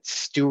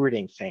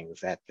stewarding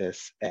things, at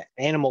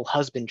animal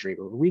husbandry.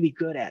 We're really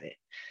good at it.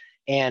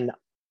 And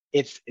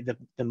it's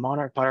the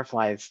monarch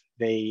butterflies,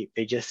 they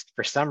just,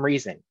 for some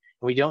reason,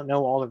 we don't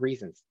know all the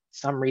reasons,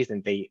 some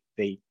reason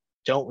they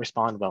don't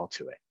respond well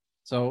to it.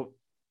 So,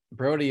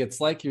 Brodie, it's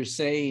like you're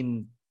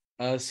saying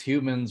us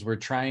humans were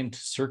trying to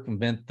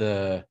circumvent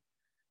the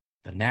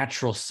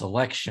natural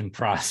selection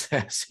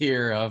process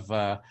here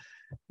of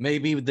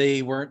maybe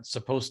they weren't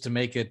supposed to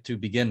make it to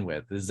begin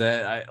with. Is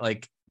that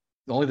like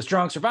only the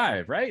strong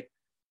survive, right?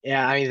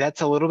 Yeah, I mean, that's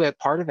a little bit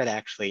part of it,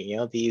 actually. You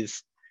know,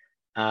 these,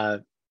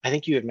 I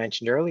think you had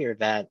mentioned earlier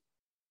that,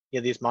 you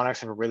know, these monarchs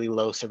have a really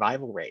low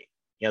survival rate.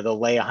 You know, they'll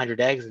lay 100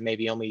 eggs and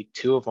maybe only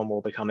 2 of them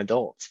will become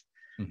adults.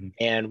 Mm-hmm.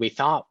 And we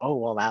thought, oh,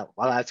 well,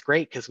 that's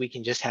great because we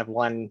can just have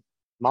one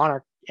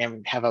monarch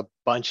and have a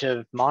bunch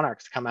of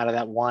monarchs come out of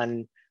that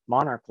one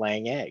monarch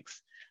laying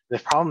eggs. The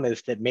problem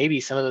is that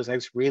maybe some of those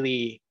eggs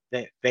really,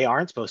 that they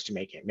aren't supposed to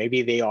make it.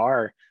 Maybe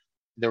the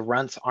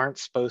runts aren't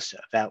supposed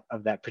to,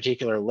 of that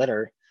particular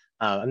litter.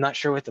 I'm not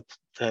sure what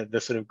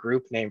the sort of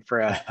group name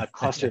for a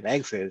cluster of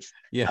eggs is.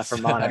 Yes, For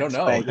monarchs, I don't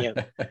know.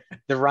 but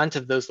the runt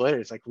of those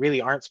litters like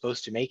really aren't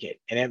supposed to make it,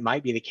 and it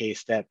might be the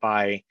case that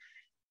by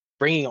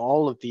bringing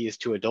all of these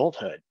to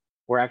adulthood,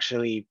 we're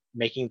actually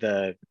making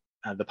the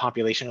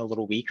population a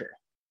little weaker.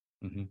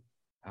 Mm-hmm.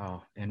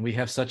 Oh, and we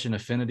have such an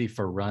affinity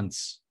for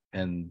runts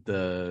and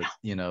the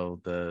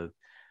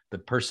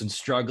person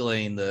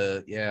struggling.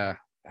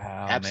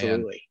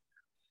 Absolutely.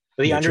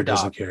 The Nature underdog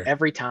doesn't care.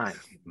 every time.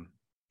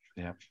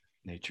 Yeah,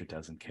 nature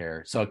doesn't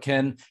care. So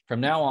Ken,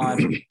 from now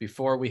on,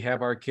 before we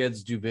have our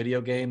kids do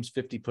video games,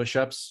 50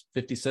 push-ups,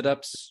 50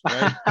 sit-ups,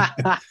 right?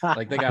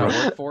 Like they gotta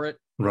work for it.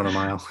 Run a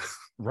mile.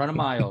 Run a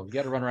mile. You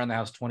got to run around the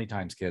house 20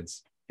 times,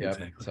 kids. Yeah.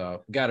 Exactly.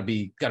 So gotta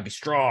be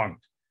strong.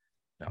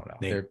 No.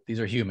 These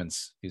are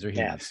humans. These are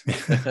humans.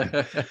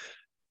 Yeah.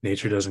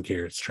 Nature doesn't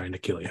care. It's trying to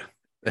kill you.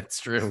 That's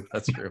true.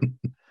 That's true.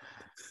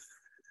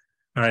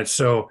 All right.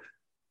 So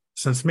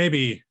since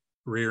maybe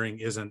rearing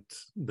isn't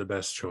the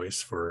best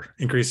choice for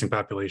increasing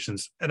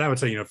populations, and I would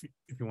say, if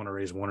you want to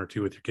raise one or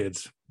two with your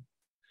kids,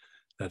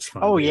 that's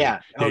fine. Oh yeah.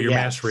 Your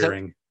mass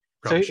rearing.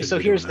 So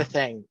here's the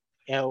thing.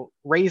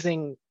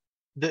 Raising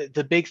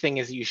the big thing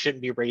is you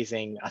shouldn't be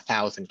raising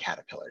 1,000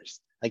 caterpillars.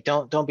 Like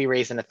don't be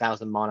raising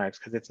 1,000 monarchs,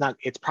 because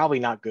it's probably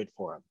not good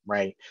for them,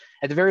 right?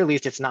 At the very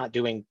least, it's not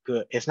doing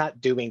good. It's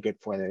not doing good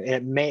for them.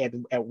 It may,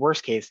 at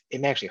worst case,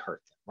 it may actually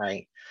hurt them,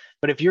 right?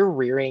 But if you're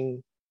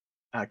rearing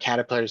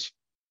caterpillars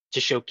to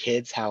show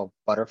kids how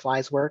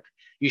butterflies work,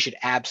 you should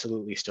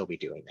absolutely still be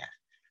doing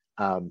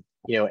that.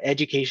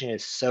 Education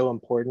is so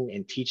important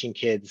in teaching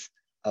kids.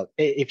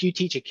 If you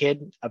teach a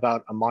kid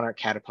about a monarch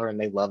caterpillar and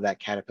they love that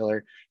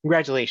caterpillar,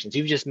 congratulations,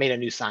 you've just made a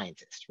new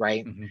scientist,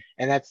 right? Mm-hmm.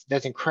 And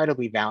that's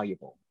incredibly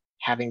valuable,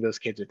 having those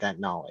kids with that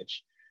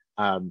knowledge.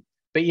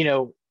 But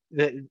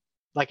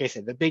like I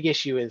said, the big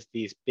issue is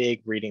these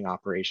big breeding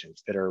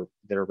operations that are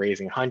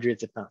raising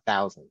hundreds, if not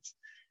thousands.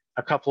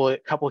 A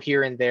couple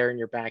here and there in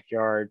your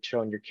backyard,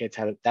 showing your kids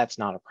how that's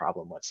not a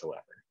problem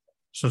whatsoever.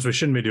 Since we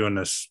shouldn't be doing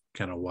this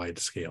kind of wide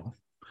scale,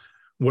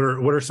 what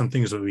are some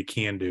things that we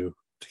can do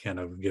to kind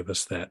of give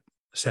us that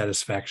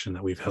satisfaction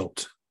that we've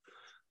helped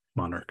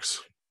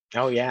monarchs?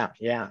 Oh yeah.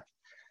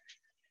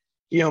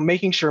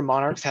 Making sure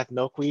monarchs have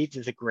milkweeds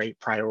is a great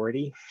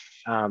priority.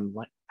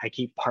 I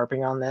keep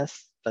harping on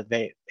this, but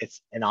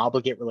it's an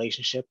obligate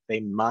relationship.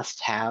 They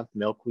must have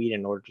milkweed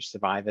in order to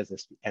survive as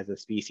a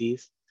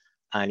species.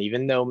 And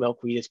even though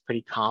milkweed is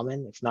pretty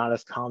common, it's not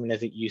as common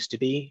as it used to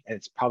be, and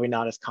it's probably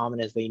not as common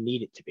as they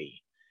need it to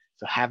be.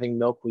 So having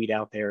milkweed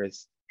out there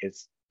is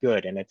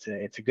good, and it's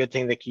a good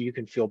thing that you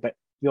can feel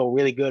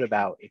really good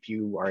about if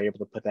you are able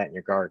to put that in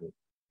your garden.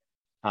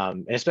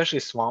 And especially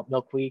swamp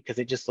milkweed, because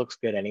it just looks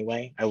good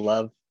anyway. I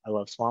love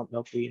swamp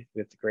milkweed.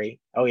 It's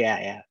great. Oh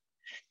yeah.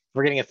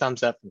 We're getting a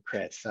thumbs up from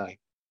Chris. So,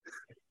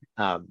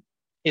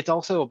 it's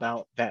also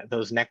about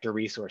those nectar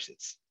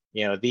resources.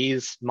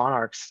 These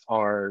monarchs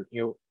are,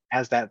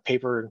 as that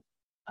paper,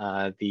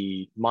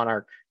 the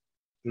Monarchs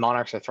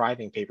Are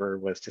Thriving paper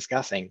was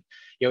discussing,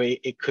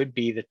 it could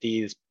be that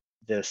there's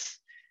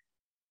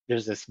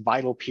this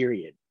vital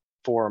period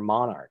for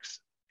monarchs,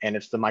 and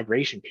it's the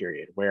migration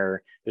period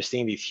where they're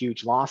seeing these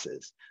huge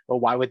losses. Well,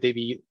 why would they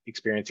be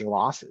experiencing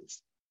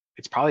losses?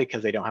 It's probably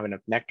because they don't have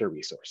enough nectar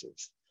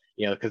resources,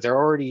 because they're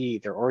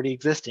already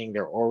existing.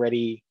 They're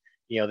already,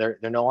 they're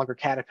no longer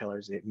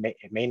caterpillars. It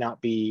may not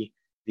be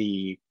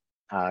the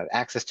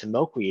access to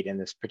milkweed in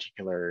this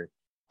particular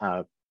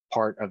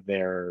part of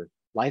their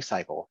life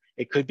cycle.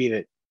 It could be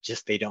that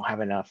just they don't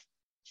have enough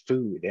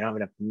food. They don't have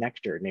enough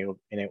nectar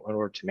in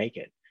order to make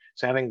it.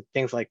 So having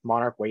things like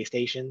monarch way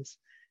stations,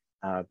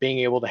 being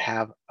able to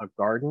have a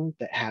garden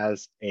that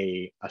has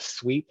a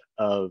sweep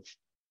of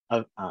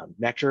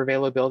nectar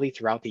availability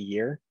throughout the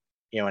year,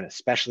 and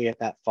especially at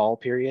that fall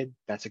period,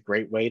 that's a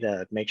great way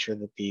to make sure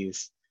that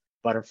these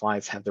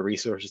butterflies have the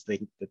resources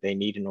that they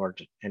need in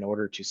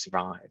order to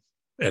survive.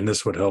 And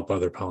this would help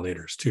other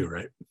pollinators too,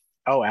 right?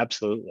 Oh,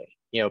 absolutely.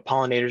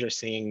 Pollinators are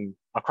seeing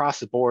across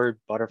the board,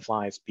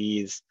 butterflies,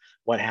 bees,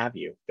 what have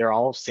you. They're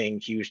all seeing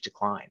huge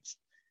declines.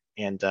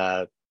 And,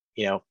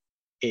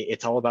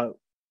 it's all about,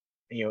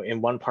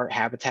 in one part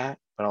habitat,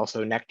 but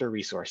also nectar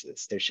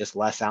resources. There's just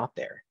less out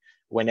there.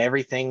 When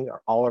everything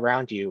all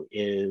around you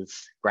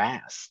is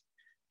grass,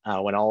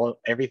 when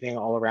everything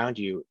all around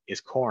you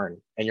is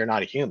corn, and you're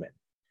not a human,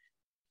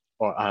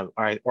 or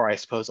I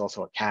suppose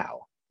also a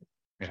cow.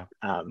 Yeah.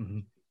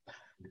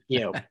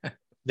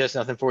 There's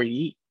nothing for you to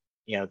eat.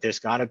 There's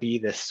got to be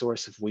this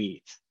source of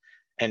weeds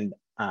and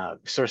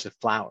source of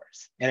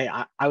flowers. And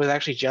I was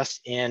actually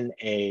just in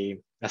a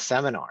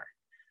seminar.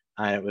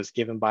 It was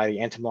given by the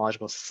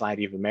Entomological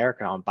Society of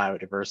America on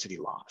biodiversity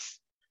loss.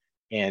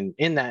 And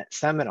in that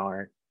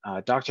seminar,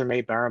 Dr.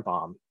 May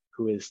Barenbaum,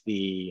 who is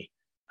the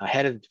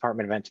head of the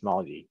Department of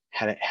Entomology,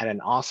 had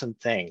an awesome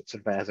thing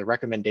sort of as a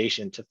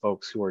recommendation to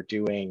folks who are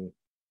doing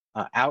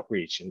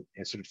outreach and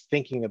sort of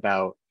thinking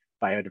about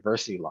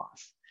biodiversity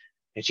loss.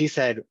 And she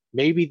said,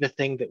 maybe the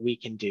thing that we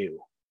can do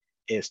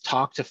is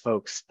talk to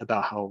folks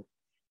about how,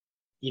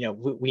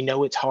 we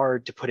know it's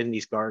hard to put in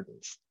these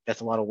gardens.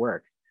 That's a lot of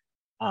work.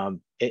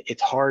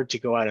 It's hard to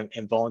go out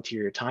and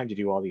volunteer your time to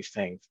do all these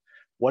things.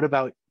 What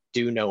about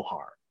do no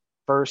harm?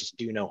 First,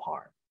 do no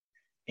harm.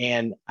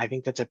 And I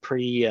think that's a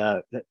pretty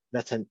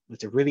that's a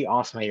really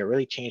awesome idea. It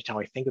really changed how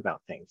I think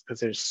about things, because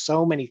there's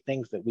so many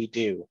things that we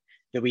do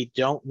that we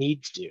don't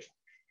need to do.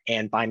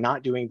 And by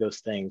not doing those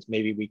things,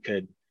 maybe we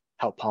could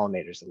help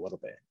pollinators a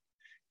little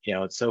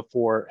bit. So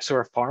for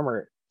a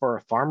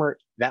farmer,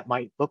 that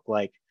might look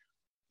like,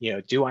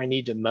 do I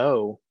need to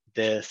mow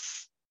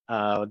this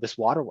this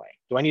waterway?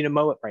 Do I need to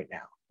mow it right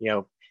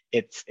now?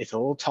 It's a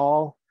little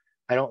tall.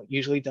 I don't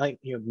usually like,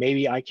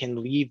 maybe I can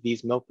leave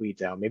these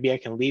milkweeds out. Maybe I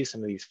can leave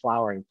some of these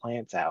flowering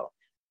plants out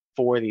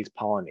for these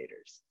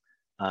pollinators.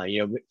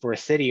 For a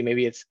city,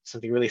 maybe it's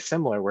something really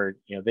similar where,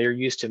 they're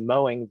used to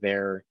mowing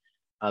their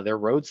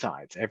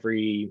roadsides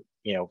every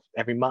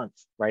month,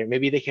 right?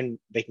 Maybe they can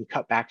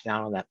cut back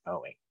down on that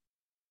mowing.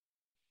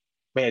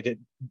 But yeah,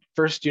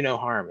 first do no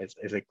harm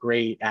is a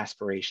great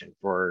aspiration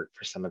for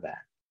some of that.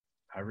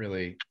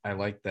 I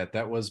like that.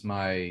 That was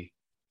my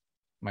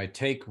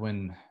take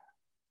when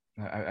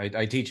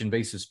I teach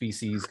invasive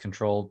species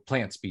controlled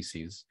plant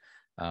species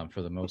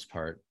for the most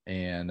part.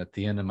 And at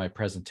the end of my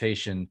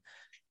presentation,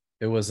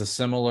 it was a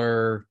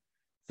similar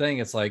thing.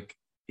 It's like,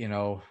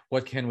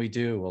 what can we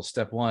do? Well,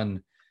 step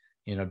one,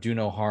 do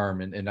no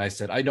harm. And I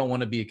said, I don't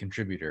want to be a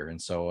contributor.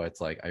 And so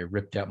it's like, I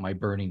ripped out my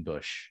burning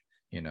bush,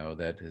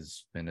 that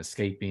has been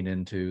escaping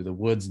into the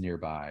woods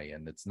nearby,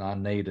 and it's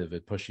non-native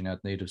at pushing out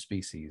native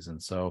species.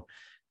 And so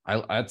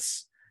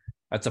that's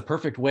a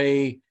perfect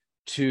way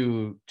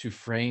to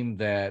frame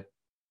that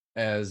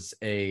as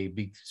a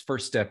big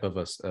first step of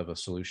a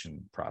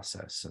solution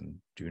process, and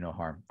do no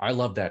harm. I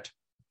love that.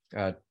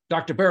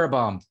 Dr.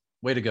 Barabom,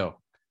 way to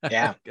go.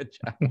 Yeah. Good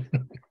job.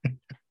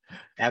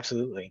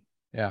 Absolutely.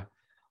 Yeah.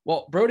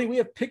 Well, Brodie, we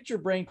have picked your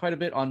brain quite a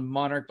bit on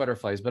monarch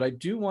butterflies, but I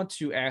do want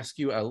to ask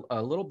you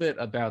a little bit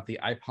about the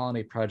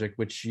iPollinate project,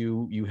 which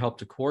you helped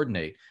to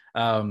coordinate.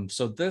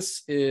 So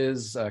this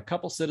is a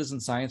couple citizen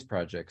science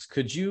projects.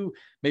 Could you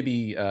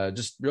maybe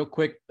just real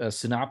quick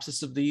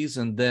synopsis of these,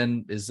 and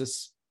then is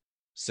this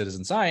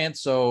citizen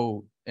science,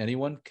 so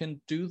anyone can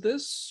do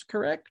this,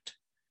 correct?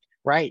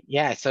 Right.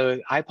 Yeah. So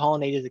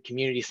iPollinate is a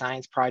community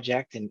science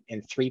project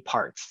in 3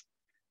 parts.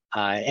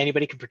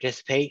 Anybody can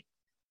participate.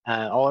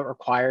 All it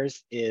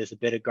requires is a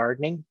bit of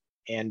gardening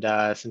and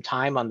some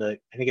time on I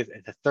think it's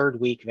the 3rd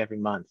week of every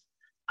month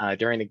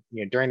during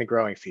the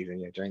growing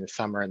season, during the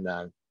summer and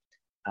the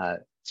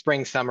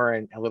spring, summer,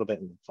 and a little bit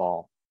in the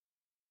fall.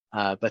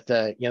 But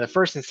the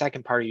first and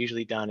second part are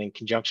usually done in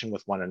conjunction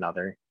with one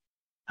another.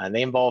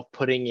 They involve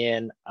putting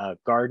in a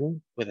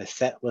garden with a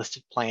set list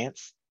of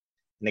plants.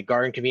 And the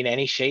garden can be in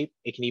any shape.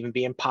 It can even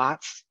be in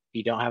pots if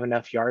you don't have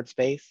enough yard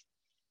space.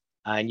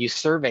 And you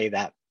survey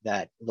that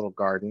little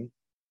garden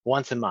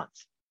once a month,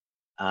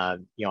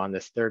 on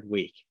this 3rd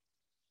week.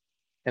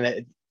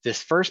 And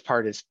this first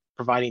part is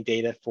providing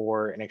data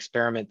for an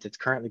experiment that's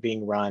currently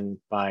being run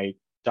by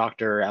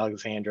Dr.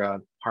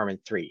 Alexandra Harmon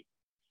III.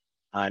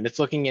 And it's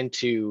looking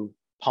into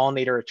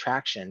pollinator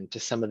attraction to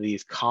some of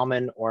these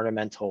common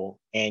ornamental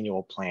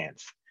annual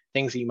plants,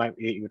 things that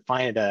you would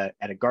find at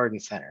a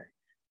garden center: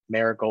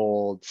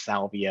 marigold,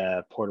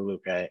 salvia,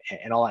 portulaca,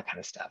 and all that kind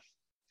of stuff.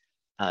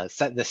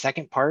 The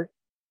second part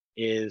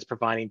is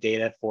providing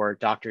data for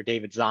Dr.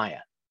 David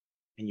Zaya.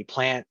 And you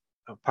plant,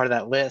 part of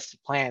that list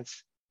of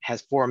plants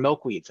has 4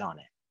 milkweeds on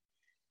it.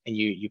 And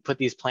you put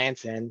these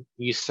plants in,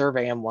 you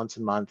survey them once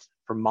a month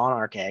for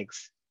monarch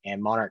eggs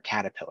and monarch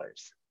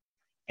caterpillars.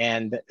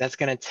 And that's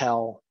going to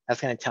tell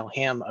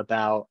him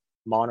about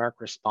monarch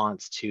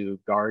response to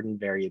garden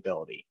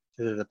variability.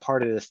 So there's a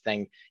part of this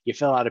thing, you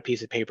fill out a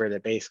piece of paper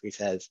that basically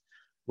says,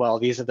 well,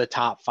 these are the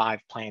top 5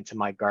 plants in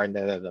my garden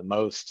that are the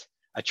most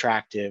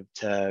attractive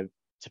to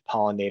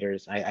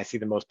pollinators. I see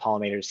the most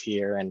pollinators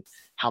here, and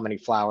how many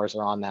flowers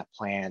are on that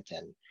plant.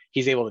 And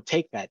he's able to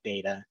take that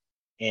data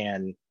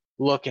and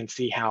look and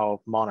see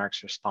how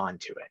monarchs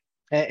respond to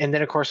it. And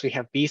then of course we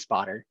have Bee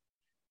Spotter,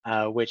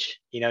 which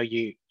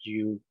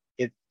you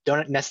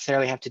don't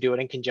necessarily have to do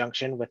it in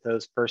conjunction with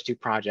those first 2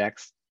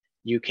 projects.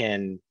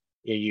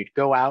 You'd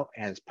go out,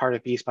 and as part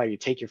of Bee Spotter, you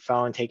take your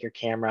phone, take your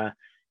camera,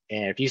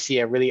 and if you see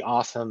a really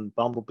awesome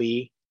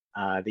bumblebee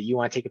that you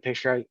want to take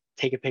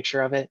a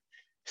picture of it,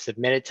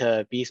 submit it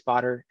to Bee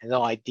Spotter, and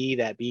they'll ID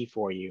that bee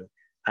for you.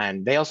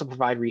 And they also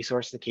provide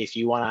resources in case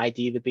you want to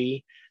ID the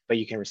bee, but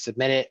you can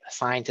submit it. A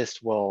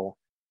scientist will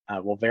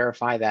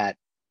verify that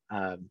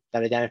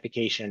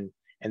identification,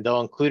 and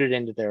they'll include it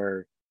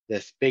into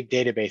this big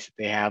database that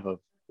they have of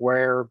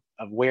where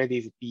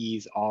these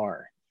bees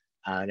are.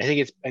 And I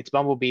think it's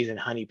bumblebees and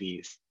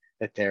honeybees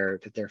that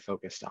they're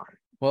focused on.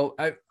 Well,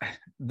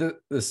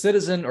 the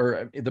citizen,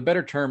 or the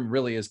better term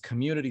really is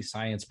community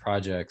science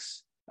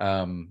projects.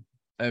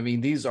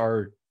 These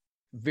are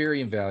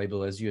very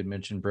invaluable, as you had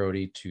mentioned,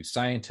 Brodie, to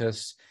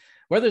scientists.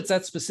 whether it's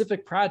that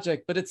specific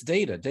project, but it's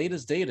data.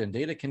 Data's data, and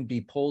data can be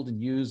pulled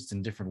and used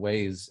in different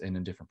ways and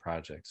in different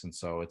projects. And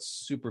so it's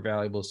super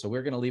valuable. So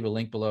we're going to leave a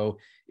link below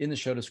in the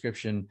show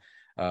description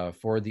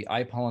for the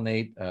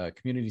iPollinate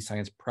community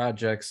science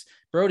projects.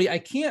 Brodie, I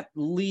can't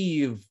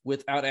leave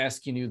without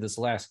asking you this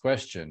last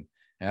question.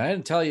 And I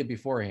didn't tell you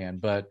beforehand,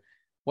 but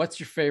what's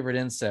your favorite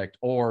insect,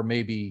 or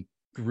maybe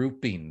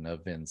grouping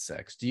of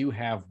insects? Do you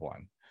have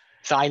one?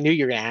 So I knew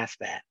you were going to ask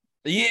that.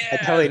 Yeah, I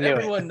totally knew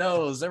everyone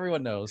knows.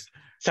 Everyone knows.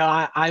 So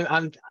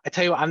I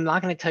tell you what, I'm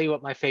not going to tell you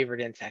what my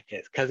favorite insect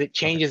is because it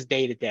changes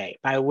day to day.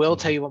 But I will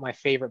tell you what my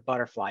favorite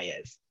butterfly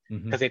is,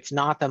 because it's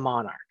not the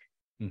monarch.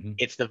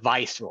 It's the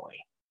viceroy.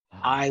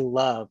 I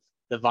love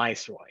the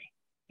viceroy.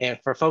 And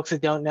for folks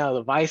that don't know,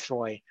 the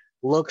viceroy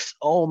looks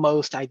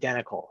almost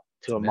identical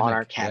to a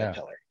monarch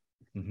caterpillar.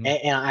 Yeah.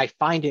 And I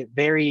find it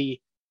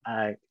very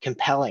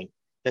compelling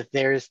that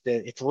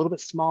it's a little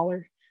bit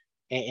smaller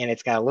and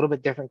it's got a little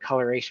bit different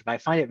coloration, but I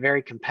find it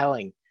very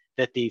compelling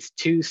that these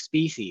two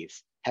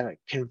species have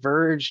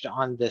converged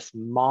on this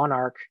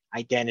monarch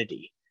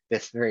identity,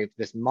 this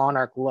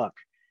monarch look,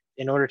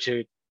 in order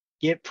to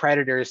get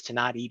predators to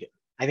not eat it.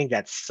 I think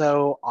that's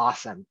so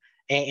awesome.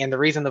 And the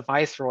reason the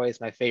viceroy is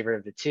my favorite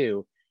of the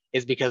two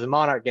is because the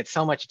monarch gets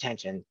so much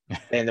attention,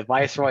 and the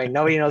viceroy,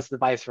 nobody knows who the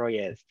viceroy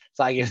is.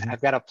 So I guess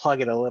I've got to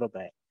plug it a little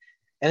bit.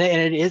 And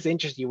it is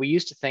interesting. We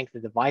used to think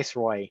that the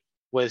viceroy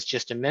was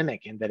just a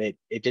mimic and that it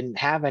didn't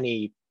have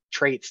any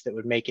traits that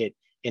would make it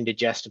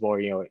indigestible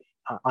or,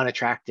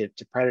 unattractive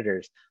to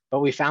predators.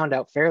 But we found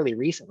out fairly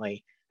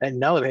recently that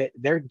no,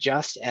 they're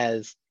just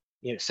as,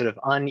 sort of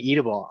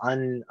uneatable,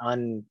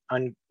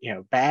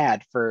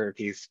 bad for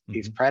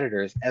these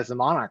predators as the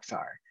monarchs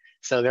are.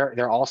 So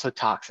they're also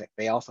toxic.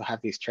 They also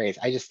have these traits.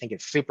 I just think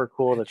it's super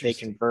cool that they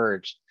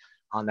converged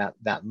on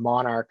that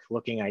monarch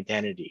looking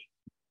identity.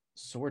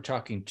 So we're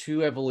talking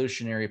two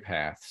evolutionary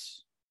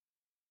paths,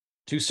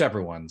 two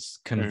separate ones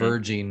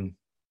converging.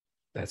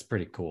 That's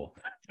pretty cool.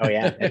 Oh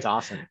yeah, it's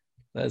awesome.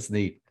 That's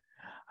neat.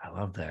 I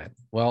love that.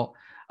 Well,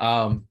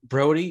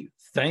 Brodie,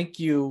 thank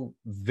you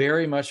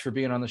very much for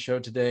being on the show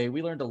today.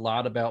 We learned a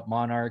lot about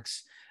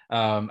monarchs.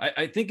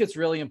 I think it's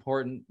really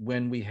important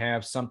when we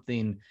have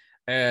something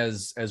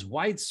as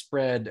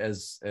widespread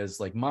as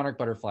like monarch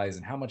butterflies,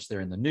 and how much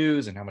they're in the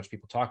news and how much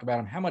people talk about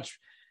them, how much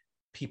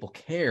people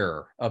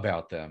care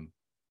about them,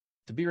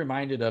 to be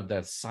reminded of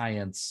the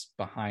science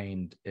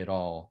behind it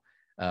all.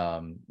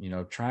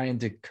 Trying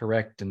to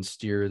correct and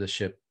steer the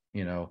ship,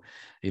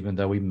 even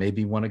though we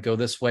maybe want to go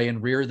this way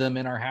and rear them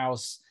in our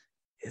house.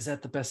 Is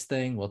that the best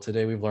thing? Well,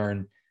 today we've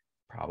learned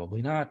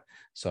probably not.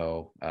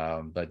 So,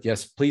 but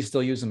yes, please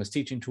still use them as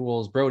teaching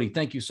tools. Brodie,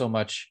 thank you so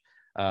much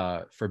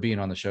for being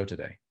on the show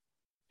today.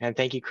 And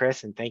thank you,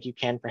 Chris, and thank you,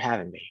 Ken, for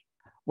having me.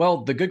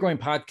 Well, the Good Growing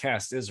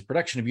Podcast is a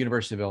production of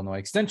University of Illinois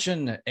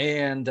Extension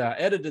and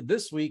edited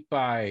this week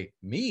by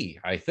me,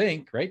 I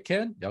think, right,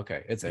 Ken?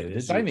 Okay, it's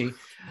edited by me.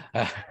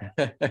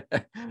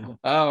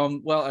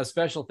 Well, a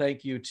special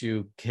thank you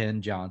to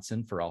Ken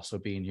Johnson for also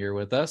being here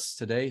with us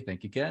today.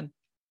 Thank you, Ken.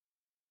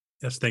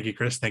 Yes, thank you,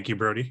 Chris. Thank you,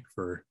 Brodie,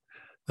 for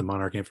the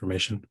monarch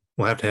information.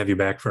 We'll have to have you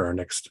back for our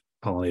next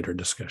pollinator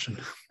discussion.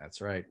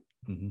 That's right.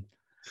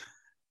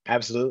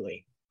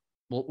 Absolutely.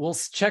 We'll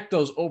check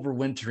those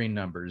overwintering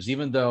numbers,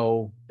 even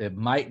though it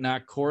might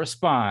not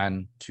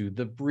correspond to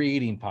the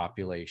breeding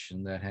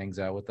population that hangs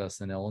out with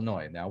us in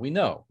Illinois. Now we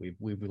know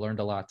we've learned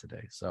a lot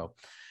today. So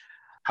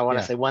I want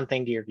to say one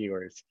thing to your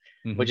viewers,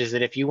 which is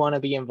that if you want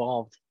to be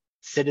involved,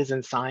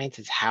 citizen science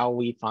is how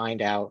we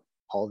find out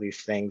all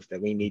these things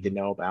that we need to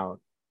know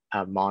about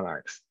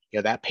monarchs.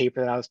 That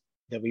paper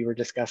that we were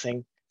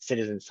discussing,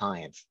 citizen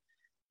science.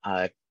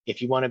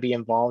 If you want to be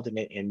involved in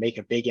it and make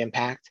a big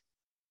impact,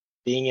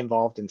 being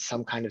involved in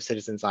some kind of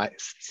citizen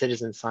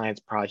science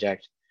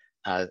project,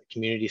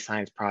 community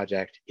science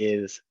project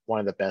is one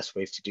of the best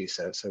ways to do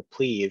so. So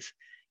please,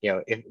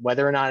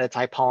 whether or not it's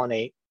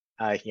iPollinate,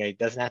 it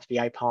doesn't have to be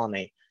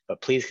iPollinate, but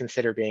please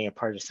consider being a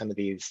part of some of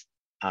these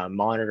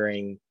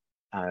monitoring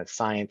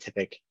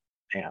scientific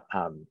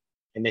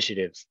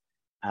initiatives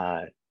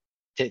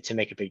to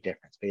make a big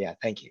difference. But yeah,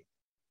 thank you.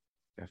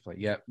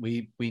 Definitely. Yeah,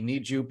 we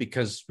need you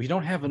because we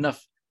don't have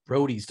enough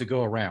Brodies to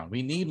go around.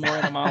 We need more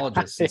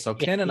entomologists. And so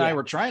Ken and I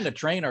were trying to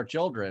train our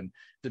children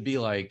to be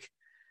like,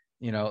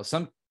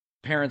 some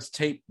parents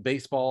tape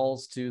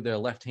baseballs to the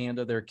left hand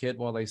of their kid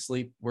while they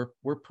sleep.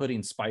 We're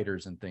putting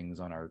spiders and things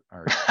on our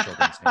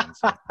children's hands.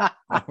 So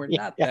we're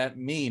not that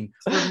mean.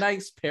 We're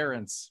nice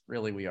parents.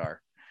 Really, we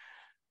are.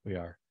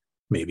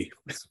 Maybe.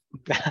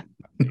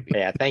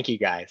 Yeah. Thank you,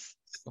 guys.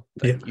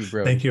 Thank you,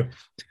 Brodie. Thank you.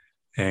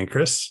 And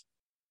Chris,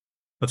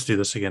 let's do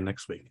this again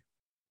next week.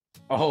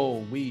 Oh,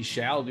 we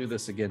shall do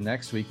this again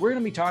next week. We're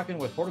going to be talking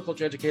with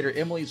horticulture educator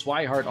Emily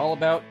Swihart all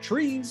about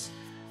trees.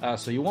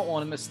 So you won't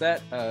want to miss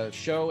that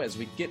show as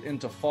we get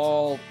into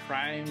fall,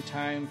 prime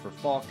time for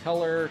fall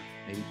color,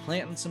 maybe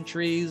planting some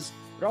trees.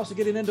 We're also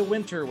getting into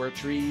winter where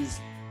trees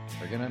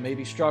are going to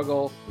maybe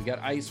struggle. We got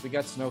ice, we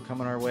got snow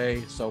coming our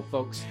way. So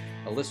folks,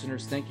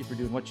 listeners, thank you for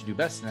doing what you do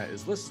best, and that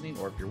is listening,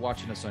 or if you're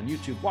watching us on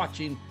YouTube,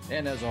 watching.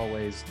 And as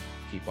always,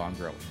 keep on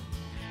growing.